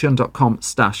Patreon,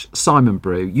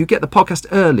 patreon.com/SimonBrew, you get the podcast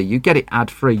early, you get it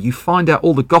ad-free, you find out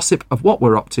all the gossip of what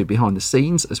we're up to behind the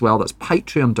scenes as well. That's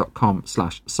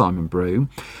patreon.com/SimonBrew.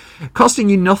 Costing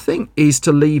you nothing is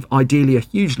to leave ideally a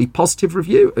hugely positive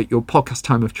review at your podcast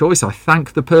home of choice. I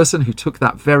thank the person who took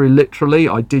that very literally.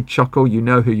 I did chuckle. You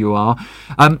know who you are.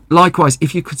 Likewise,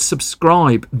 if you could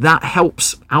subscribe, that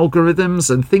helps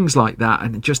algorithms and things like that,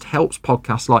 and it just helps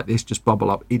podcasts like this just bubble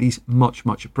up. It is much,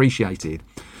 much appreciated.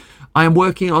 I am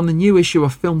working on the new issue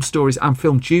of Film Stories and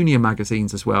Film Junior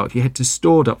magazines as well. If you head to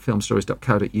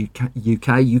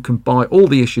store.filmstories.co.uk, you can buy all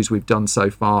the issues we've done so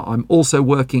far. I'm also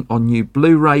working on new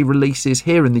Blu-ray releases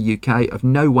here in the UK of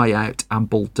No Way Out and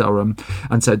Bull Durham,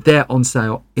 and so they're on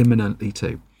sale imminently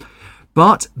too.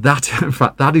 But that, in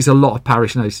fact, that is a lot of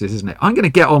parish notices, isn't it? I'm going to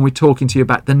get on with talking to you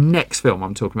about the next film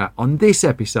I'm talking about on this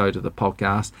episode of the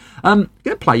podcast. I'm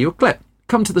going to play you a clip.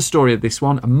 Come to the story of this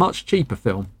one, a much cheaper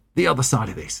film, The Other Side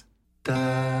of This. Da,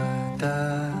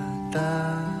 da,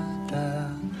 da, da,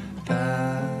 da, da,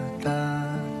 da,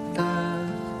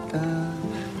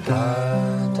 da. I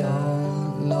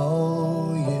don't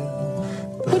know you.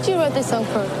 Who'd you write this song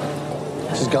for?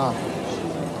 She's gone.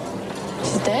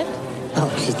 She's dead?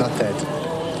 No, she's not dead.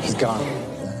 She's gone.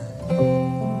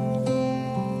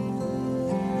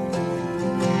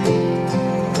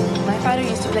 My father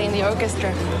used to play in the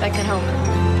orchestra back at home.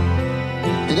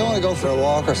 You don't want to go for a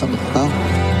walk or something, no?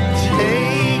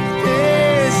 Take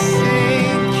this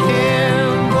St.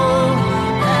 Campbell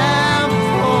and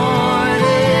pour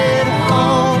it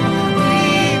home.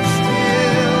 We've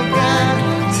still got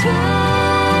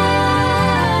time.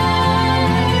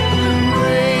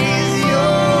 Raise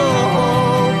your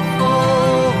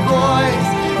hopeful voice.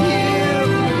 You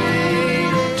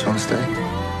made it. Do you want to stay?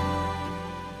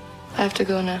 I have to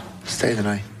go now. Stay the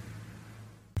night.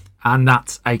 And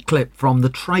that's a clip from the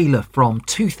trailer from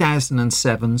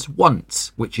 2007's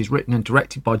Once, which is written and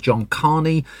directed by John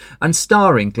Carney and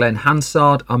starring Glenn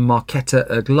Hansard and Marketa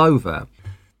Irglova.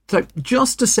 So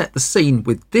just to set the scene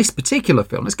with this particular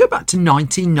film, let's go back to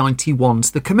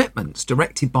 1991's The Commitments,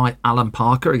 directed by Alan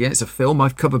Parker. Again, it's a film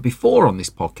I've covered before on this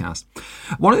podcast.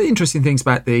 One of the interesting things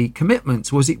about The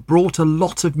Commitments was it brought a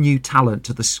lot of new talent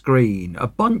to the screen, a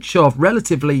bunch of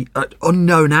relatively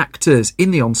unknown actors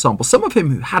in the ensemble, some of whom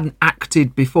who hadn't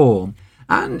acted before.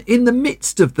 And in the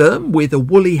midst of them, with a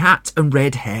woolly hat and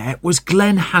red hair, was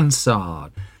Glenn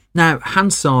Hansard. Now,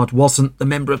 Hansard wasn't the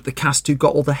member of the cast who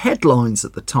got all the headlines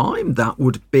at the time. That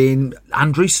would have been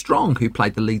Andrew Strong, who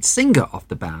played the lead singer of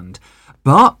the band.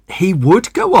 But he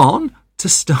would go on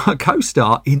to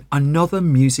co-star in another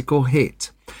musical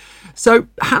hit. So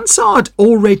Hansard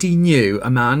already knew a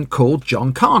man called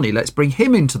John Carney. Let's bring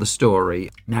him into the story.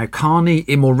 Now, Carney,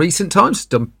 in more recent times, has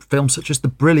done films such as the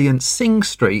brilliant Sing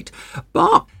Street,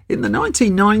 but in the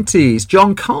 1990s,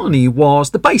 John Carney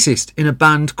was the bassist in a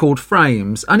band called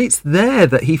Frames, and it's there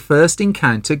that he first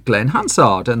encountered Glenn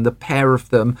Hansard, and the pair of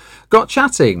them got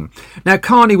chatting. Now,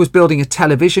 Carney was building a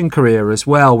television career as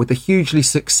well, with the hugely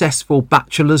successful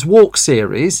Bachelor's Walk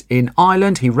series in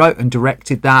Ireland. He wrote and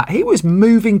directed that. He was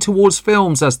moving towards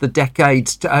films as the decade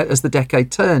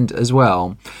turned as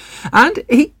well. And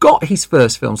he got his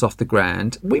first films off the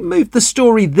ground. We moved the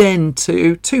story then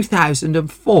to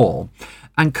 2004.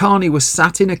 And Carney was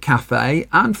sat in a cafe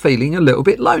and feeling a little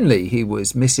bit lonely. He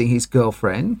was missing his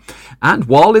girlfriend. And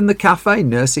while in the cafe,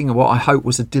 nursing what I hope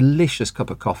was a delicious cup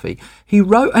of coffee, he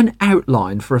wrote an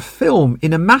outline for a film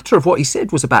in a matter of what he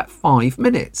said was about 5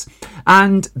 minutes.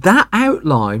 And that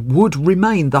outline would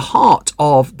remain the heart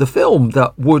of the film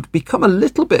that would become a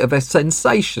little bit of a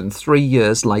sensation 3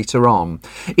 years later on.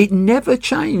 It never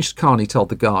changed, Carney told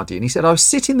The Guardian. He said, I was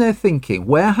sitting there thinking,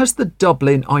 where has the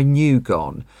Dublin I knew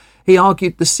gone? He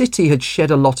argued the city had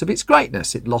shed a lot of its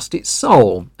greatness. It lost its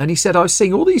soul. And he said, I was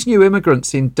seeing all these new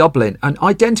immigrants in Dublin and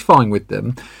identifying with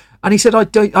them. And he said,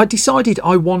 I decided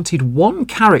I wanted one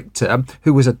character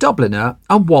who was a Dubliner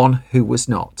and one who was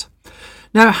not.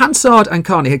 Now, Hansard and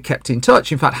Carney had kept in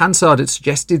touch. In fact, Hansard had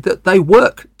suggested that they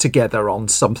work together on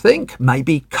something.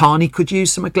 Maybe Carney could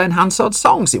use some of Glenn Hansard's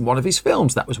songs in one of his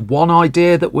films. That was one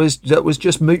idea that was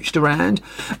just mooched around.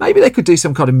 Maybe they could do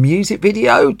some kind of music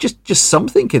video, just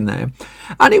something in there.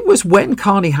 And it was when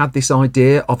Carney had this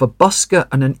idea of a busker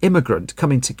and an immigrant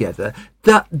coming together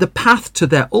that the path to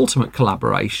their ultimate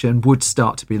collaboration would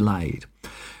start to be laid.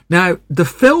 Now, the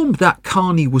film that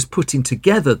Carney was putting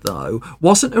together, though,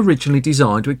 wasn't originally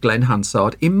designed with Glenn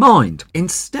Hansard in mind.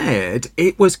 Instead,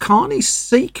 it was Carney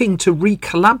seeking to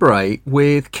re-collaborate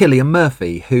with Cillian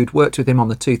Murphy, who'd worked with him on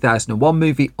the 2001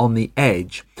 movie On the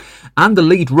Edge. And the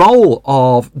lead role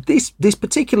of this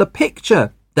particular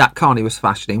picture that Carney was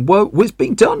fashioning was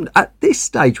being done at this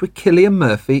stage with Cillian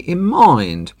Murphy in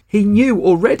mind. He knew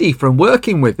already from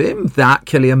working with him that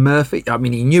Cillian Murphy,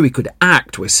 he knew he could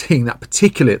act. We're seeing that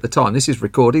particularly at the time. This is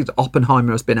recorded.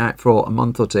 Oppenheimer has been out for a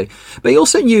month or two. But he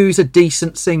also knew he was a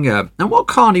decent singer. And what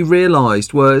Carney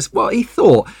realised was, he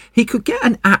thought he could get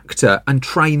an actor and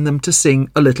train them to sing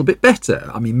a little bit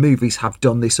better. Movies have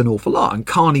done this an awful lot. And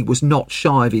Carney was not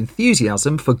shy of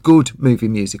enthusiasm for good movie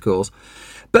musicals.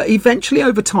 But eventually,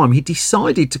 over time, he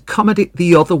decided to come at it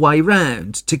the other way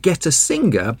round, to get a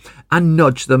singer and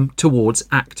nudge them towards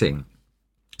acting.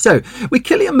 So, with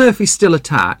Cillian Murphy still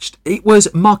attached, it was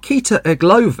Markita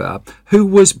Eglova who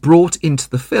was brought into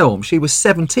the film. She was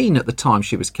 17 at the time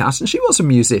she was cast, and she was a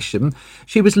musician.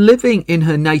 She was living in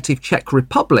her native Czech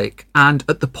Republic, and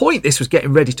at the point this was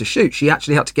getting ready to shoot, she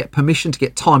actually had to get permission to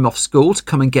get time off school to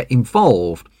come and get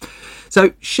involved.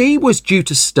 So she was due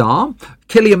to star,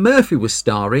 Cillian Murphy was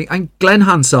starring, and Glenn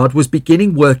Hansard was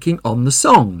beginning working on the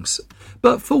songs.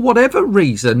 But for whatever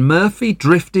reason, Murphy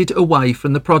drifted away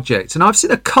from the project, and I've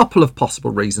seen a couple of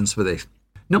possible reasons for this.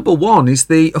 Number one is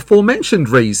the aforementioned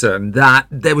reason that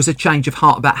there was a change of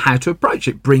heart about how to approach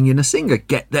it. Bring in a singer,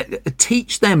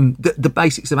 teach them the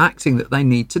basics of acting that they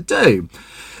need to do.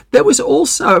 There was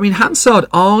also, Hansard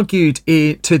argued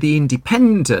to The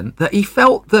Independent that he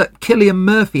felt that Cillian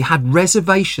Murphy had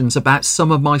reservations about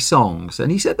some of my songs.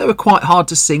 And he said they were quite hard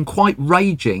to sing, quite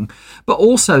raging. But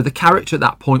also the character at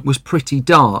that point was pretty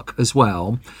dark as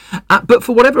well. But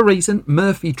for whatever reason,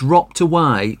 Murphy dropped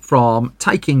away from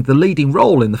taking the leading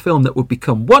role in the film that would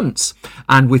become Once.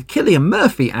 And with Cillian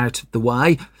Murphy out of the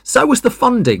way, So was the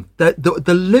funding.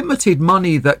 The limited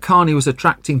money that Carney was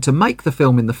attracting to make the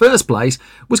film in the first place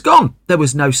was gone. There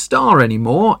was no star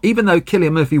anymore. Even though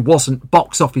Cillian Murphy wasn't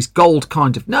box office gold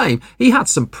kind of name, he had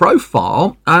some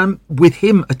profile. With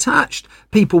him attached,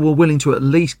 people were willing to at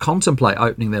least contemplate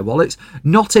opening their wallets.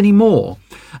 Not anymore.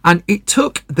 And it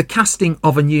took the casting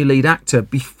of a new lead actor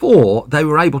before they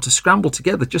were able to scramble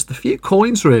together just the few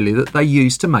coins, really, that they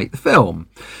used to make the film.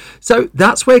 So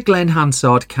that's where Glenn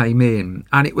Hansard came in,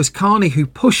 and it was Carney who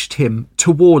pushed him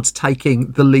towards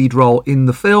taking the lead role in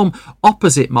the film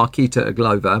opposite Markéta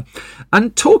Irglová.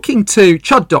 And talking to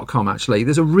Chud.com, actually,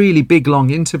 there's a really big long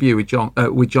interview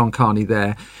with John Carney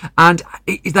there, and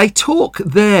they talk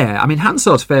there. I mean,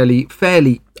 Hansard's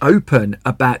fairly open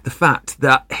about the fact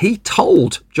that he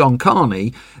told John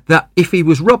Carney that if he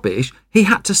was rubbish, he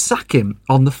had to sack him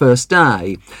on the first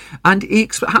day. And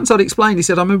Hansard explained, he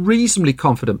said, I'm a reasonably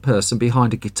confident person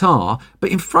behind a guitar,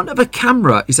 but in front of a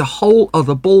camera is a whole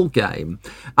other ball game.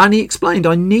 And he explained,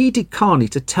 I needed Carney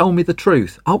to tell me the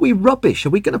truth. Are we rubbish?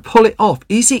 Are we going to pull it off?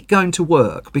 Is it going to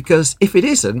work? Because if it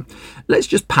isn't, let's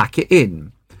just pack it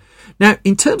in. Now,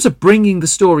 in terms of bringing the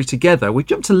story together, we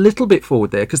jumped a little bit forward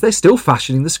there because they're still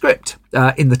fashioning the script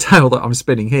in the tale that I'm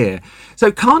spinning here.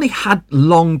 So Carney had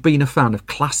long been a fan of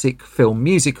classic film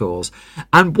musicals,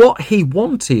 and what he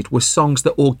wanted was songs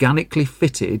that organically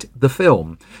fitted the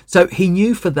film. So he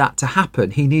knew for that to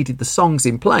happen, he needed the songs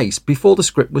in place before the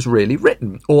script was really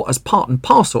written, or as part and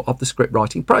parcel of the script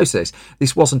writing process.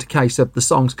 This wasn't a case of the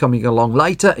songs coming along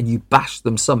later and you bash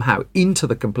them somehow into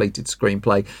the completed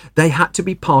screenplay. They had to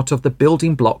be part of the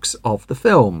building blocks of the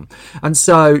film. And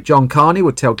so John Carney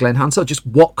would tell Glenn Hansard just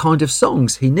what kind of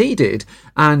songs he needed.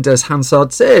 And as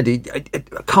Hansard said,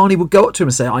 Carney would go up to him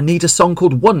and say, I need a song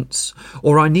called Once,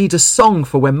 or I need a song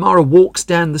for when Mara walks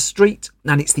down the street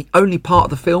and it's the only part of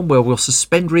the film where we'll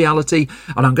suspend reality,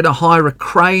 and I'm going to hire a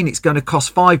crane. It's going to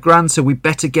cost $5,000, so we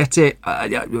better get it.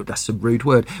 That's a rude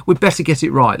word. We better get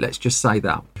it right. Let's just say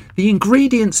that. The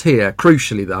ingredients here,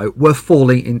 crucially though, were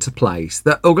falling into place.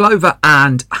 That Irglová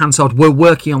and Hansard were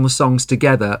working on the songs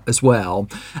together as well,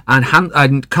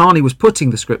 and Carney was putting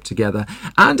the script together.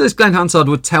 And as Glenn Hansard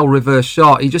would tell Reverse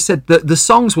Shot, he just said that the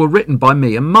songs were written by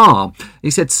me and Ma. He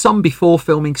said some before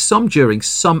filming, some during,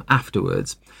 some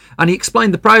afterwards. And he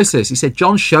explained the process. He said,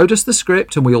 John showed us the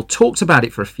script and we all talked about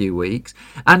it for a few weeks.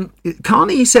 And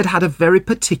Carney, he said, had a very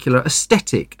particular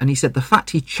aesthetic. And he said the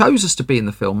fact he chose us to be in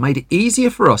the film made it easier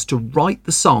for us to write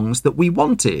the songs that we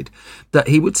wanted. That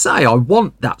he would say, I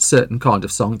want that certain kind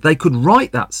of song. They could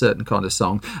write that certain kind of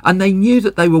song. And they knew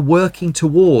that they were working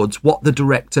towards what the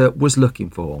director was looking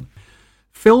for.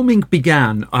 Filming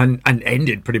began and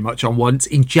ended pretty much on Once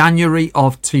in January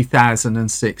of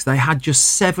 2006. They had just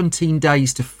 17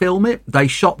 days to film it. They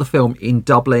shot the film in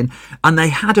Dublin and they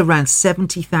had around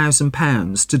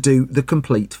 £70,000 to do the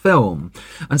complete film.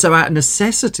 And so out of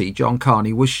necessity, John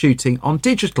Carney was shooting on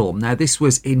digital. Now, this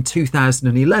was in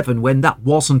 2011 when that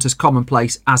wasn't as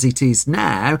commonplace as it is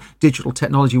now. Digital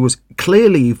technology was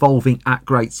clearly evolving at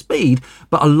great speed,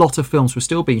 but a lot of films were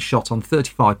still being shot on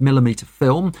 35mm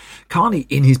film. Carney,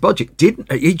 in his budget,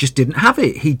 he just didn't have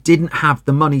it. He didn't have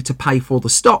the money to pay for the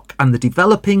stock and the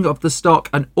developing of the stock,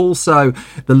 and also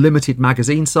the limited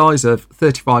magazine size of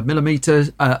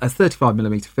 35mm. A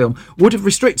 35mm film would have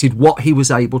restricted what he was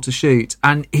able to shoot,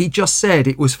 and he just said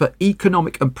it was for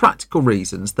economic and practical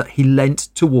reasons that he leant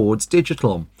towards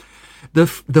digital. The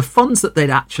funds that they'd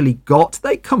actually got,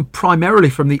 they come primarily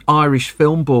from the Irish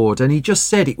Film Board, and he just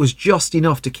said it was just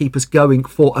enough to keep us going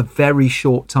for a very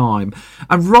short time.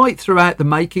 And right throughout the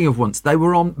making of Once, they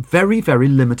were on very, very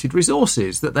limited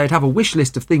resources, that they'd have a wish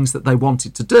list of things that they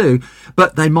wanted to do,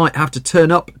 but they might have to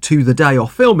turn up to the day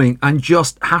of filming and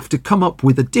just have to come up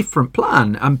with a different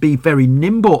plan and be very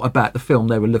nimble about the film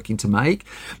they were looking to make.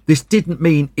 This didn't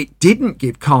mean it didn't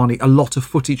give Carney a lot of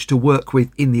footage to work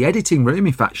with in the editing room.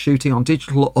 In fact, shooting on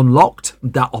digital unlocked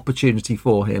that opportunity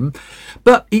for him,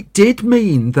 but it did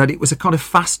mean that it was a kind of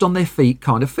fast on their feet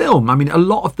kind of film. I mean, a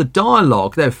lot of the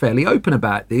dialogue, they're fairly open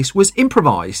about this, was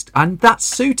improvised, and that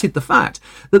suited the fact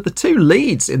that the two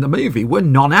leads in the movie were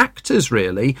non-actors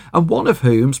really, and one of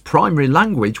whom's primary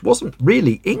language wasn't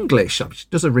really English. She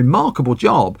does a remarkable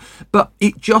job, but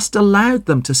it just allowed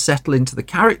them to settle into the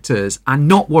characters and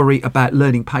not worry about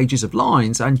learning pages of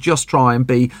lines, and just try and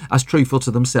be as truthful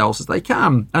to themselves as they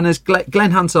can. And as Glenn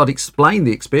Hansard explained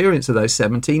the experience of those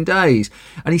 17 days,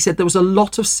 and he said there was a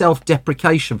lot of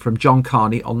self-deprecation from John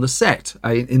Carney on the set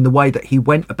in the way that he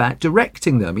went about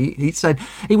directing them. He said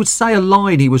he would say a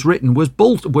line he was written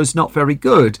was not very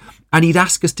good, and he'd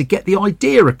ask us to get the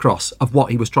idea across of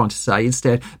what he was trying to say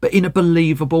instead, but in a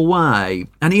believable way.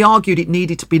 And he argued it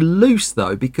needed to be loose,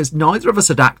 though, because neither of us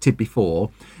had acted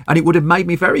before, and it would have made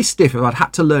me very stiff if I'd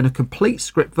had to learn a complete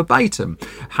script verbatim.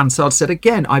 Hansard said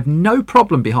again, I've no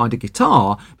problem behind a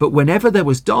guitar, but whenever there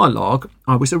was dialogue,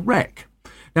 I was a wreck.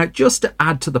 Now, just to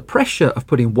add to the pressure of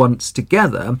putting Once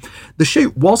together, the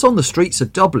shoot was on the streets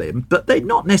of Dublin, but they'd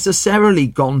not necessarily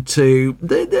gone to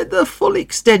the full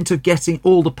extent of getting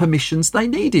all the permissions they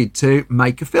needed to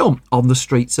make a film on the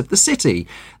streets of the city.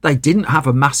 They didn't have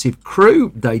a massive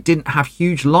crew, they didn't have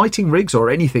huge lighting rigs or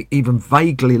anything even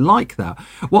vaguely like that.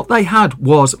 What they had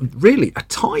was really a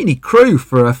tiny crew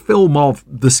for a film of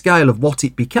the scale of what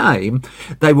it became.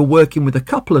 They were working with a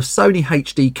couple of Sony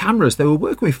HD cameras, they were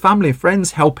working with family and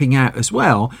friends helping out as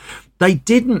well. They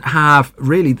didn't have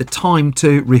really the time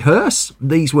to rehearse.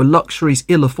 These were luxuries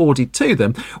ill afforded to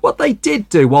them. What they did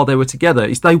do while they were together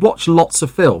is they watched lots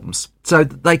of films so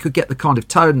that they could get the kind of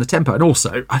tone and the tempo. And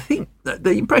also, I think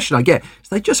the impression I get is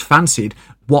they just fancied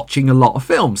watching a lot of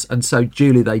films. And so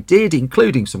duly they did,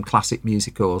 including some classic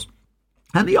musicals.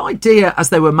 And the idea as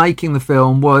they were making the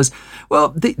film was,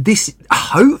 well, this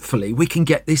hopefully we can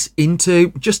get this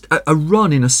into just a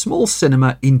run in a small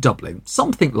cinema in Dublin,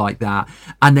 something like that,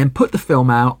 and then put the film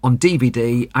out on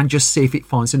DVD and just see if it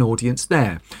finds an audience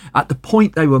there. At the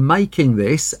point they were making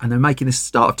this, and they're making this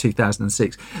start of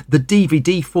 2006, the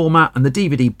DVD format and the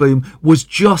DVD boom was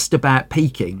just about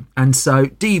peaking. And so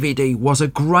DVD was a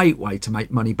great way to make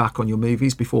money back on your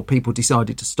movies before people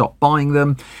decided to stop buying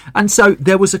them. And so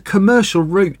there was a commercial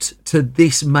route to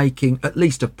this making at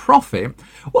least a profit.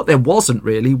 What there wasn't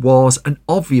really was an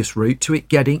obvious route to it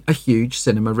getting a huge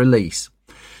cinema release.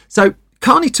 So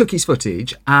Carney took his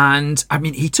footage and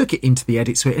he took it into the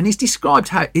edit suite, and he's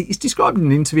described in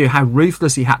an interview how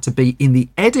ruthless he had to be in the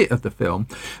edit of the film,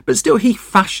 but still he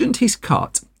fashioned his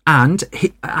cut. And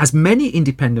as many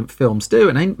independent films do,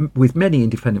 and with many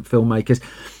independent filmmakers,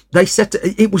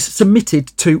 it was submitted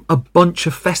to a bunch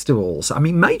of festivals.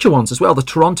 Major ones as well, the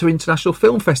Toronto International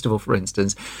Film Festival, for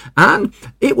instance. And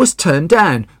it was turned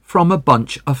down from a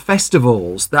bunch of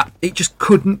festivals that it just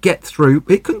couldn't get through.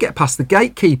 It couldn't get past the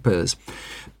gatekeepers.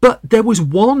 But there was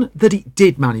one that it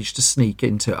did manage to sneak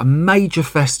into, a major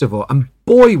festival, and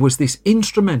boy was this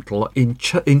instrumental in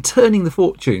turning the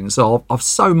fortunes of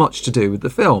so much to do with the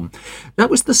film.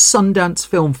 That was the Sundance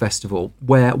Film Festival,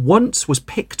 where Once was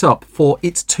picked up for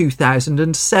its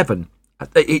 2007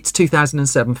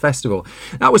 festival.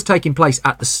 That was taking place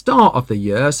at the start of the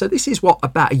year, so this is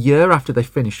about a year after they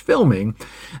finished filming,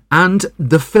 and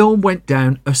the film went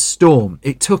down a storm.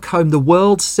 It took home the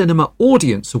World Cinema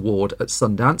Audience Award at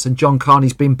Sundance, and John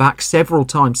Carney's been back several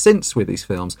times since with his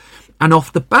films. And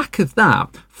off the back of that,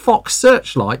 Fox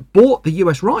Searchlight bought the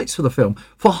US rights for the film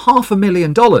for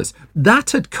 $500,000.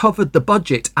 That had covered the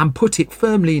budget and put it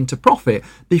firmly into profit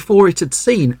before it had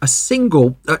seen a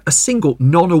single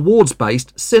non-awards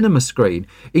based cinema screen.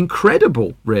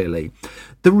 Incredible, really.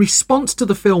 The response to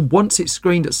the film once it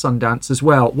screened at Sundance as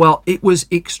well, it was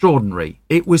extraordinary.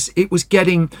 It was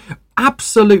getting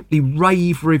absolutely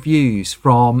rave reviews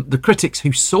from the critics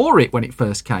who saw it when it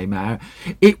first came out.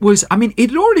 It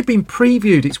had already been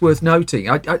previewed, it's worth noting.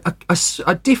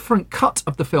 A different cut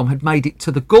of the film had made it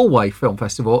to the Galway Film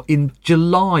Festival in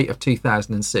July of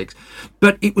 2006.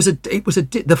 But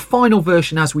the final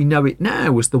version as we know it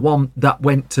now was the one that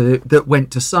went to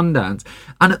Sundance.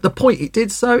 And at the point it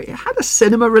did so, it had a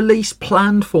cinema release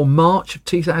planned for March of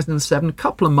 2007, a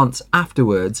couple of months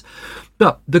afterwards.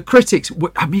 But the critics,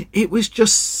 it was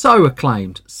just so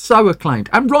acclaimed,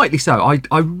 and rightly so.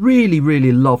 I really,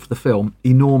 really loved the film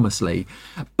enormously.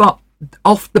 But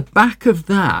off the back of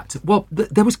that,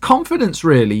 there was confidence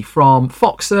really from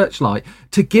Fox Searchlight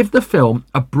to give the film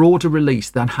a broader release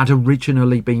than had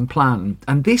originally been planned.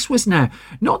 And this was now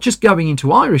not just going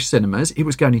into Irish cinemas, it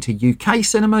was going into UK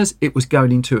cinemas, it was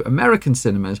going into American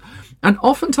cinemas. And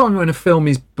oftentimes when a film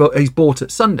is bought at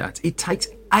Sundance, it takes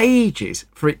ages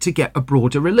for it to get a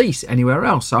broader release anywhere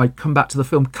else. So I come back to the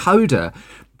film Coda,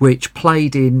 which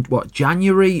played in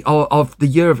January of the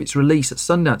year of its release at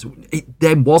Sundance. It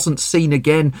then wasn't seen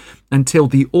again until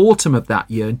the autumn of that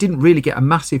year and didn't really get a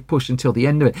massive push until the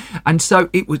end of it. And so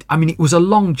it was a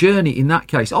long journey in that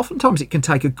case. Oftentimes it can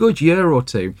take a good year or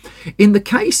two. In the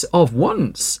case of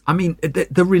Once,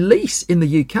 the release in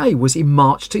the UK was in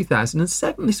March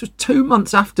 2007. This was 2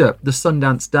 months after the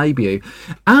Sundance debut.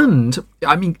 And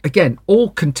again,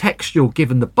 all contextual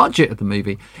given the budget of the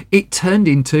movie, it turned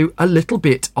into a little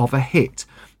bit of a hit.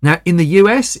 Now, in the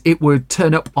US, it would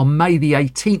turn up on May the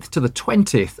 18th to the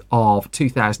 20th of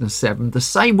 2007, the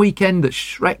same weekend that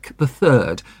Shrek the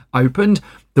Third opened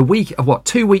the week of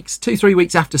 3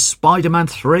 weeks after Spider-Man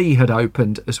 3 had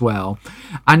opened as well.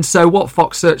 And so what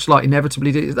Fox Searchlight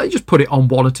inevitably did is they just put it on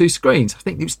 1 or 2 screens. I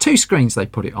think it was 2 screens they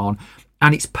put it on.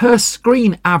 And its per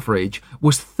screen average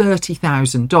was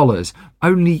 $30,000.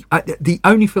 The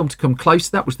only film to come close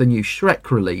to that was the new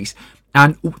Shrek release.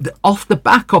 And off the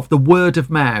back of the word of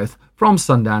mouth from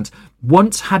Sundance,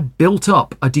 Once had built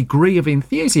up a degree of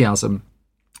enthusiasm.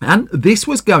 And this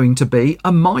was going to be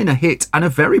a minor hit and a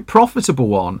very profitable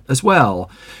one as well.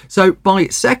 So by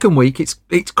its second week, it's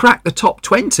cracked the top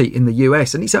 20 in the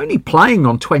US, and it's only playing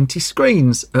on 20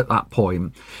 screens at that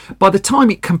point. By the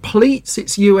time it completes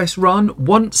its US run,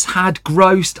 Once had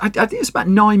grossed, I think it's about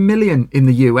 9 million in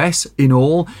the US in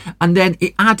all, and then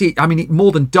it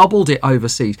more than doubled it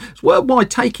overseas. Its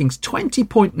worldwide takings,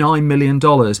 $20.9 million,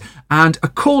 and a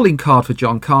calling card for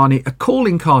John Carney, a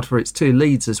calling card for its 2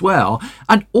 leads as well,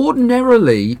 and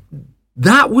ordinarily,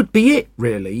 that would be it,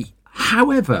 really.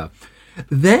 However,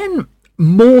 then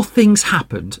more things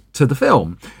happened to the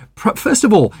film. First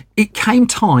of all, it came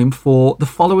time for the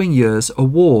following year's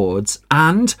awards,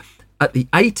 and at the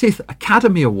 80th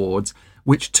Academy Awards,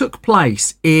 which took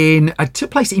place in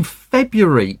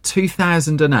February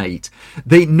 2008.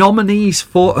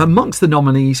 Amongst the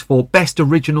nominees for Best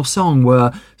Original Song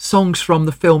were songs from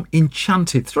the film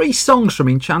Enchanted. 3 songs from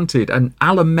Enchanted, and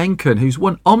Alan Menken, who's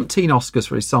won umpteen Oscars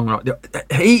for his songwriting,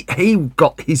 he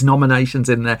got his nominations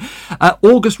in there.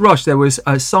 August Rush, there was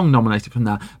a song nominated from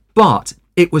that, but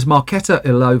it was Marketa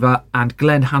Ilova and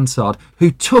Glenn Hansard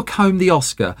who took home the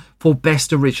Oscar for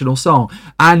Best Original Song.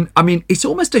 And, I mean, it's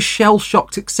almost a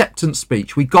shell-shocked acceptance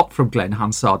speech we got from Glenn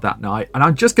Hansard that night. And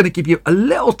I'm just going to give you a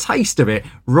little taste of it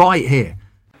right here.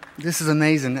 This is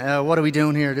amazing. What are we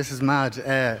doing here? This is mad.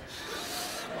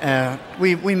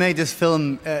 We made this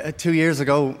film 2 years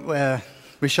ago.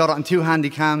 We shot it on 2 handy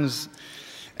cams.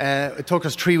 It took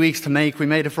us 3 weeks to make. We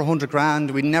made it for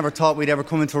 $100,000. We never thought we'd ever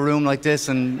come into a room like this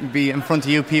and be in front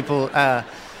of you people.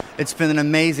 It's been an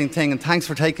amazing thing, and thanks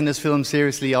for taking this film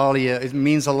seriously, all of you. It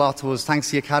means a lot to us. Thanks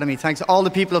to the Academy. Thanks to all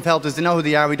the people who've helped us. They know who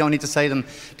they are. We don't need to say them.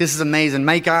 This is amazing.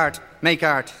 Make art. Make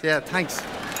art. Yeah, thanks.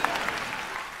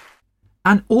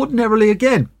 And ordinarily,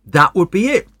 again, that would be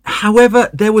it.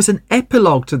 However, there was an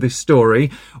epilogue to this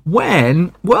story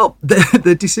when,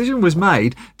 the decision was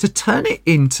made to turn it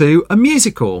into a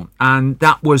musical. And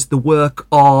that was the work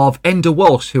of Enda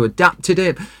Walsh, who adapted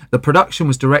it. The production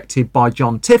was directed by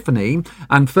John Tiffany.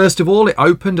 And first of all, it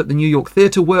opened at the New York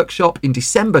Theatre Workshop in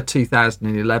December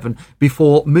 2011,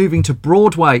 before moving to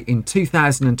Broadway in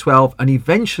 2012 and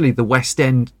eventually the West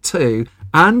End too.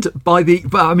 And by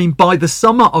the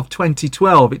summer of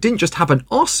 2012, it didn't just have an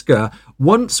Oscar.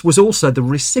 Once was also the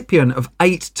recipient of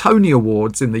 8 Tony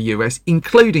Awards in the US,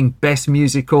 including Best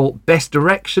Musical, Best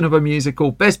Direction of a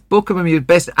Musical, Best Book of a Musical,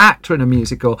 Best Actor in a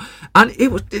Musical. And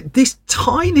it was this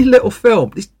tiny little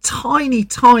film, this tiny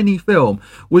film,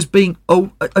 was being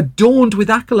adorned with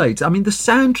accolades. I mean, the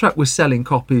soundtrack was selling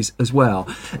copies as well.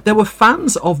 There were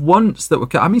fans of Once that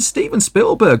were... Steven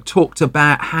Spielberg talked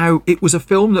about how it was a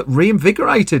film that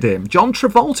reinvigorated him. John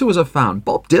Travolta was a fan.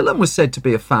 Bob Dylan was said to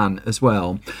be a fan as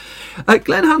well.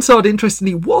 Glenn Hansard,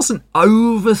 interestingly, wasn't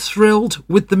over-thrilled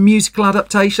with the musical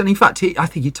adaptation. In fact, I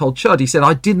think he told Chud, he said,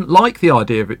 I didn't like the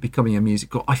idea of it becoming a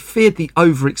musical. I feared the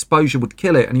overexposure would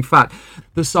kill it. And in fact,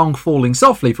 the song Falling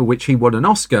Softly, for which he won an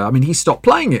Oscar, he stopped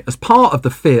playing it as part of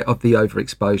the fear of the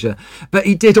overexposure. But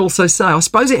he did also say, I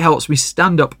suppose it helps me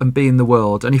stand up and be in the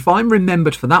world. And if I'm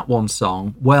remembered for that one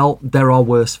song, well, there are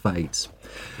worse fates.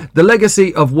 The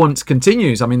legacy of Once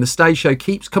continues. The stage show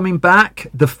keeps coming back.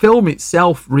 The film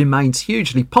itself remains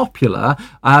hugely popular.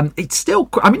 It's still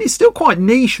quite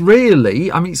niche,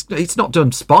 really. It's not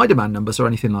done Spider-Man numbers or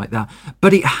anything like that,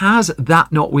 but it has,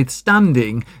 that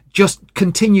notwithstanding, just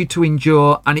continued to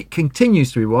endure, and it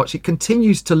continues to be watched. It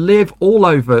continues to live all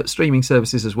over streaming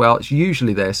services as well. It's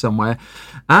usually there somewhere.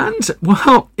 And,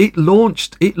 it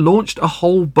launched a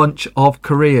whole bunch of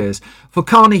careers. For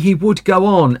Carney, he would go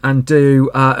on and do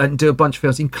a bunch of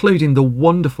films, including the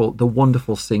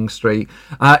wonderful Sing Street.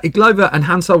 Ilova and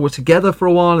Hansard were together for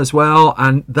a while as well,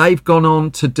 and they've gone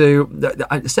on to do,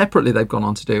 separately, they've gone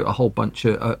on to do a whole bunch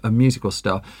of musical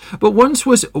stuff. But Once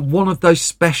was one of those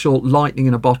special lightning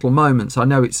in a bottle moments. I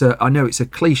know it's a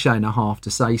cliche and a half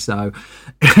to say so.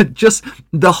 Just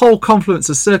the whole confluence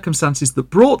of circumstances that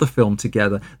brought the film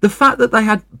together. The fact that they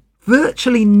had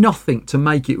virtually nothing to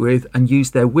make it with and use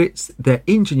their wits, their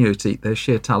ingenuity, their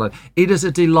sheer talent. It is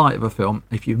a delight of a film.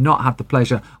 If you've not had the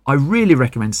pleasure, I really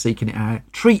recommend seeking it out.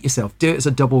 Treat yourself. Do it as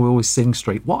a double wheel with Sing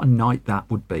Street. What a night that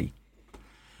would be.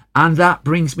 And that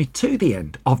brings me to the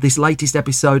end of this latest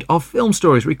episode of Film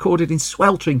Stories, recorded in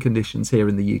sweltering conditions here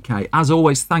in the UK. As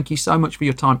always, thank you so much for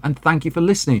your time and thank you for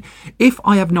listening. If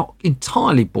I have not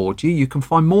entirely bored you, you can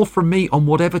find more from me on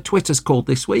whatever Twitter's called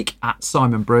this week, at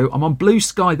Simon Brew. I'm on Blue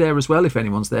Sky there as well, if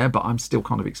anyone's there, but I'm still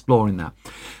kind of exploring that.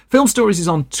 Film Stories is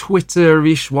on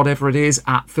Twitter-ish, whatever it is,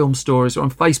 at Film Stories, or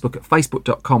on Facebook at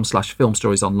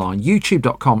facebook.com/filmstoriesonline,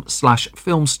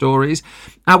 youtube.com/filmstories.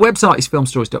 Our website is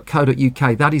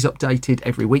filmstories.co.uk. That is updated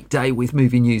every weekday with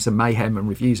movie news and mayhem and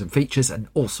reviews and features and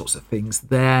all sorts of things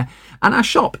there. And our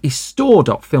shop is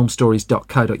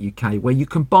store.filmstories.co.uk, where you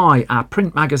can buy our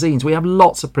print magazines. We have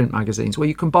lots of print magazines where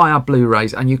you can buy our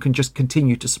Blu-rays, and you can just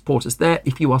continue to support us there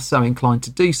if you are so inclined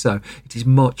to do so. It is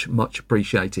much, much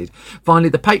appreciated. Finally,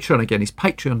 the Patreon again is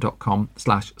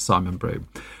patreon.com/Simon Brew.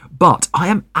 But I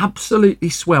am absolutely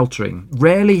sweltering.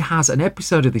 Rarely has an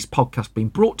episode of this podcast been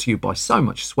brought to you by so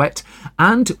much sweat.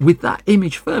 And with that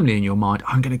image firmly in your mind,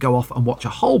 I'm going to go off and watch a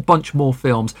whole bunch more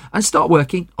films and start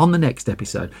working on the next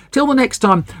episode. Till the next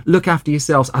time, look after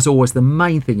yourselves. As always, the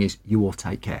main thing is you all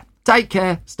take care. Take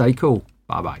care. Stay cool.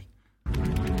 Bye-bye.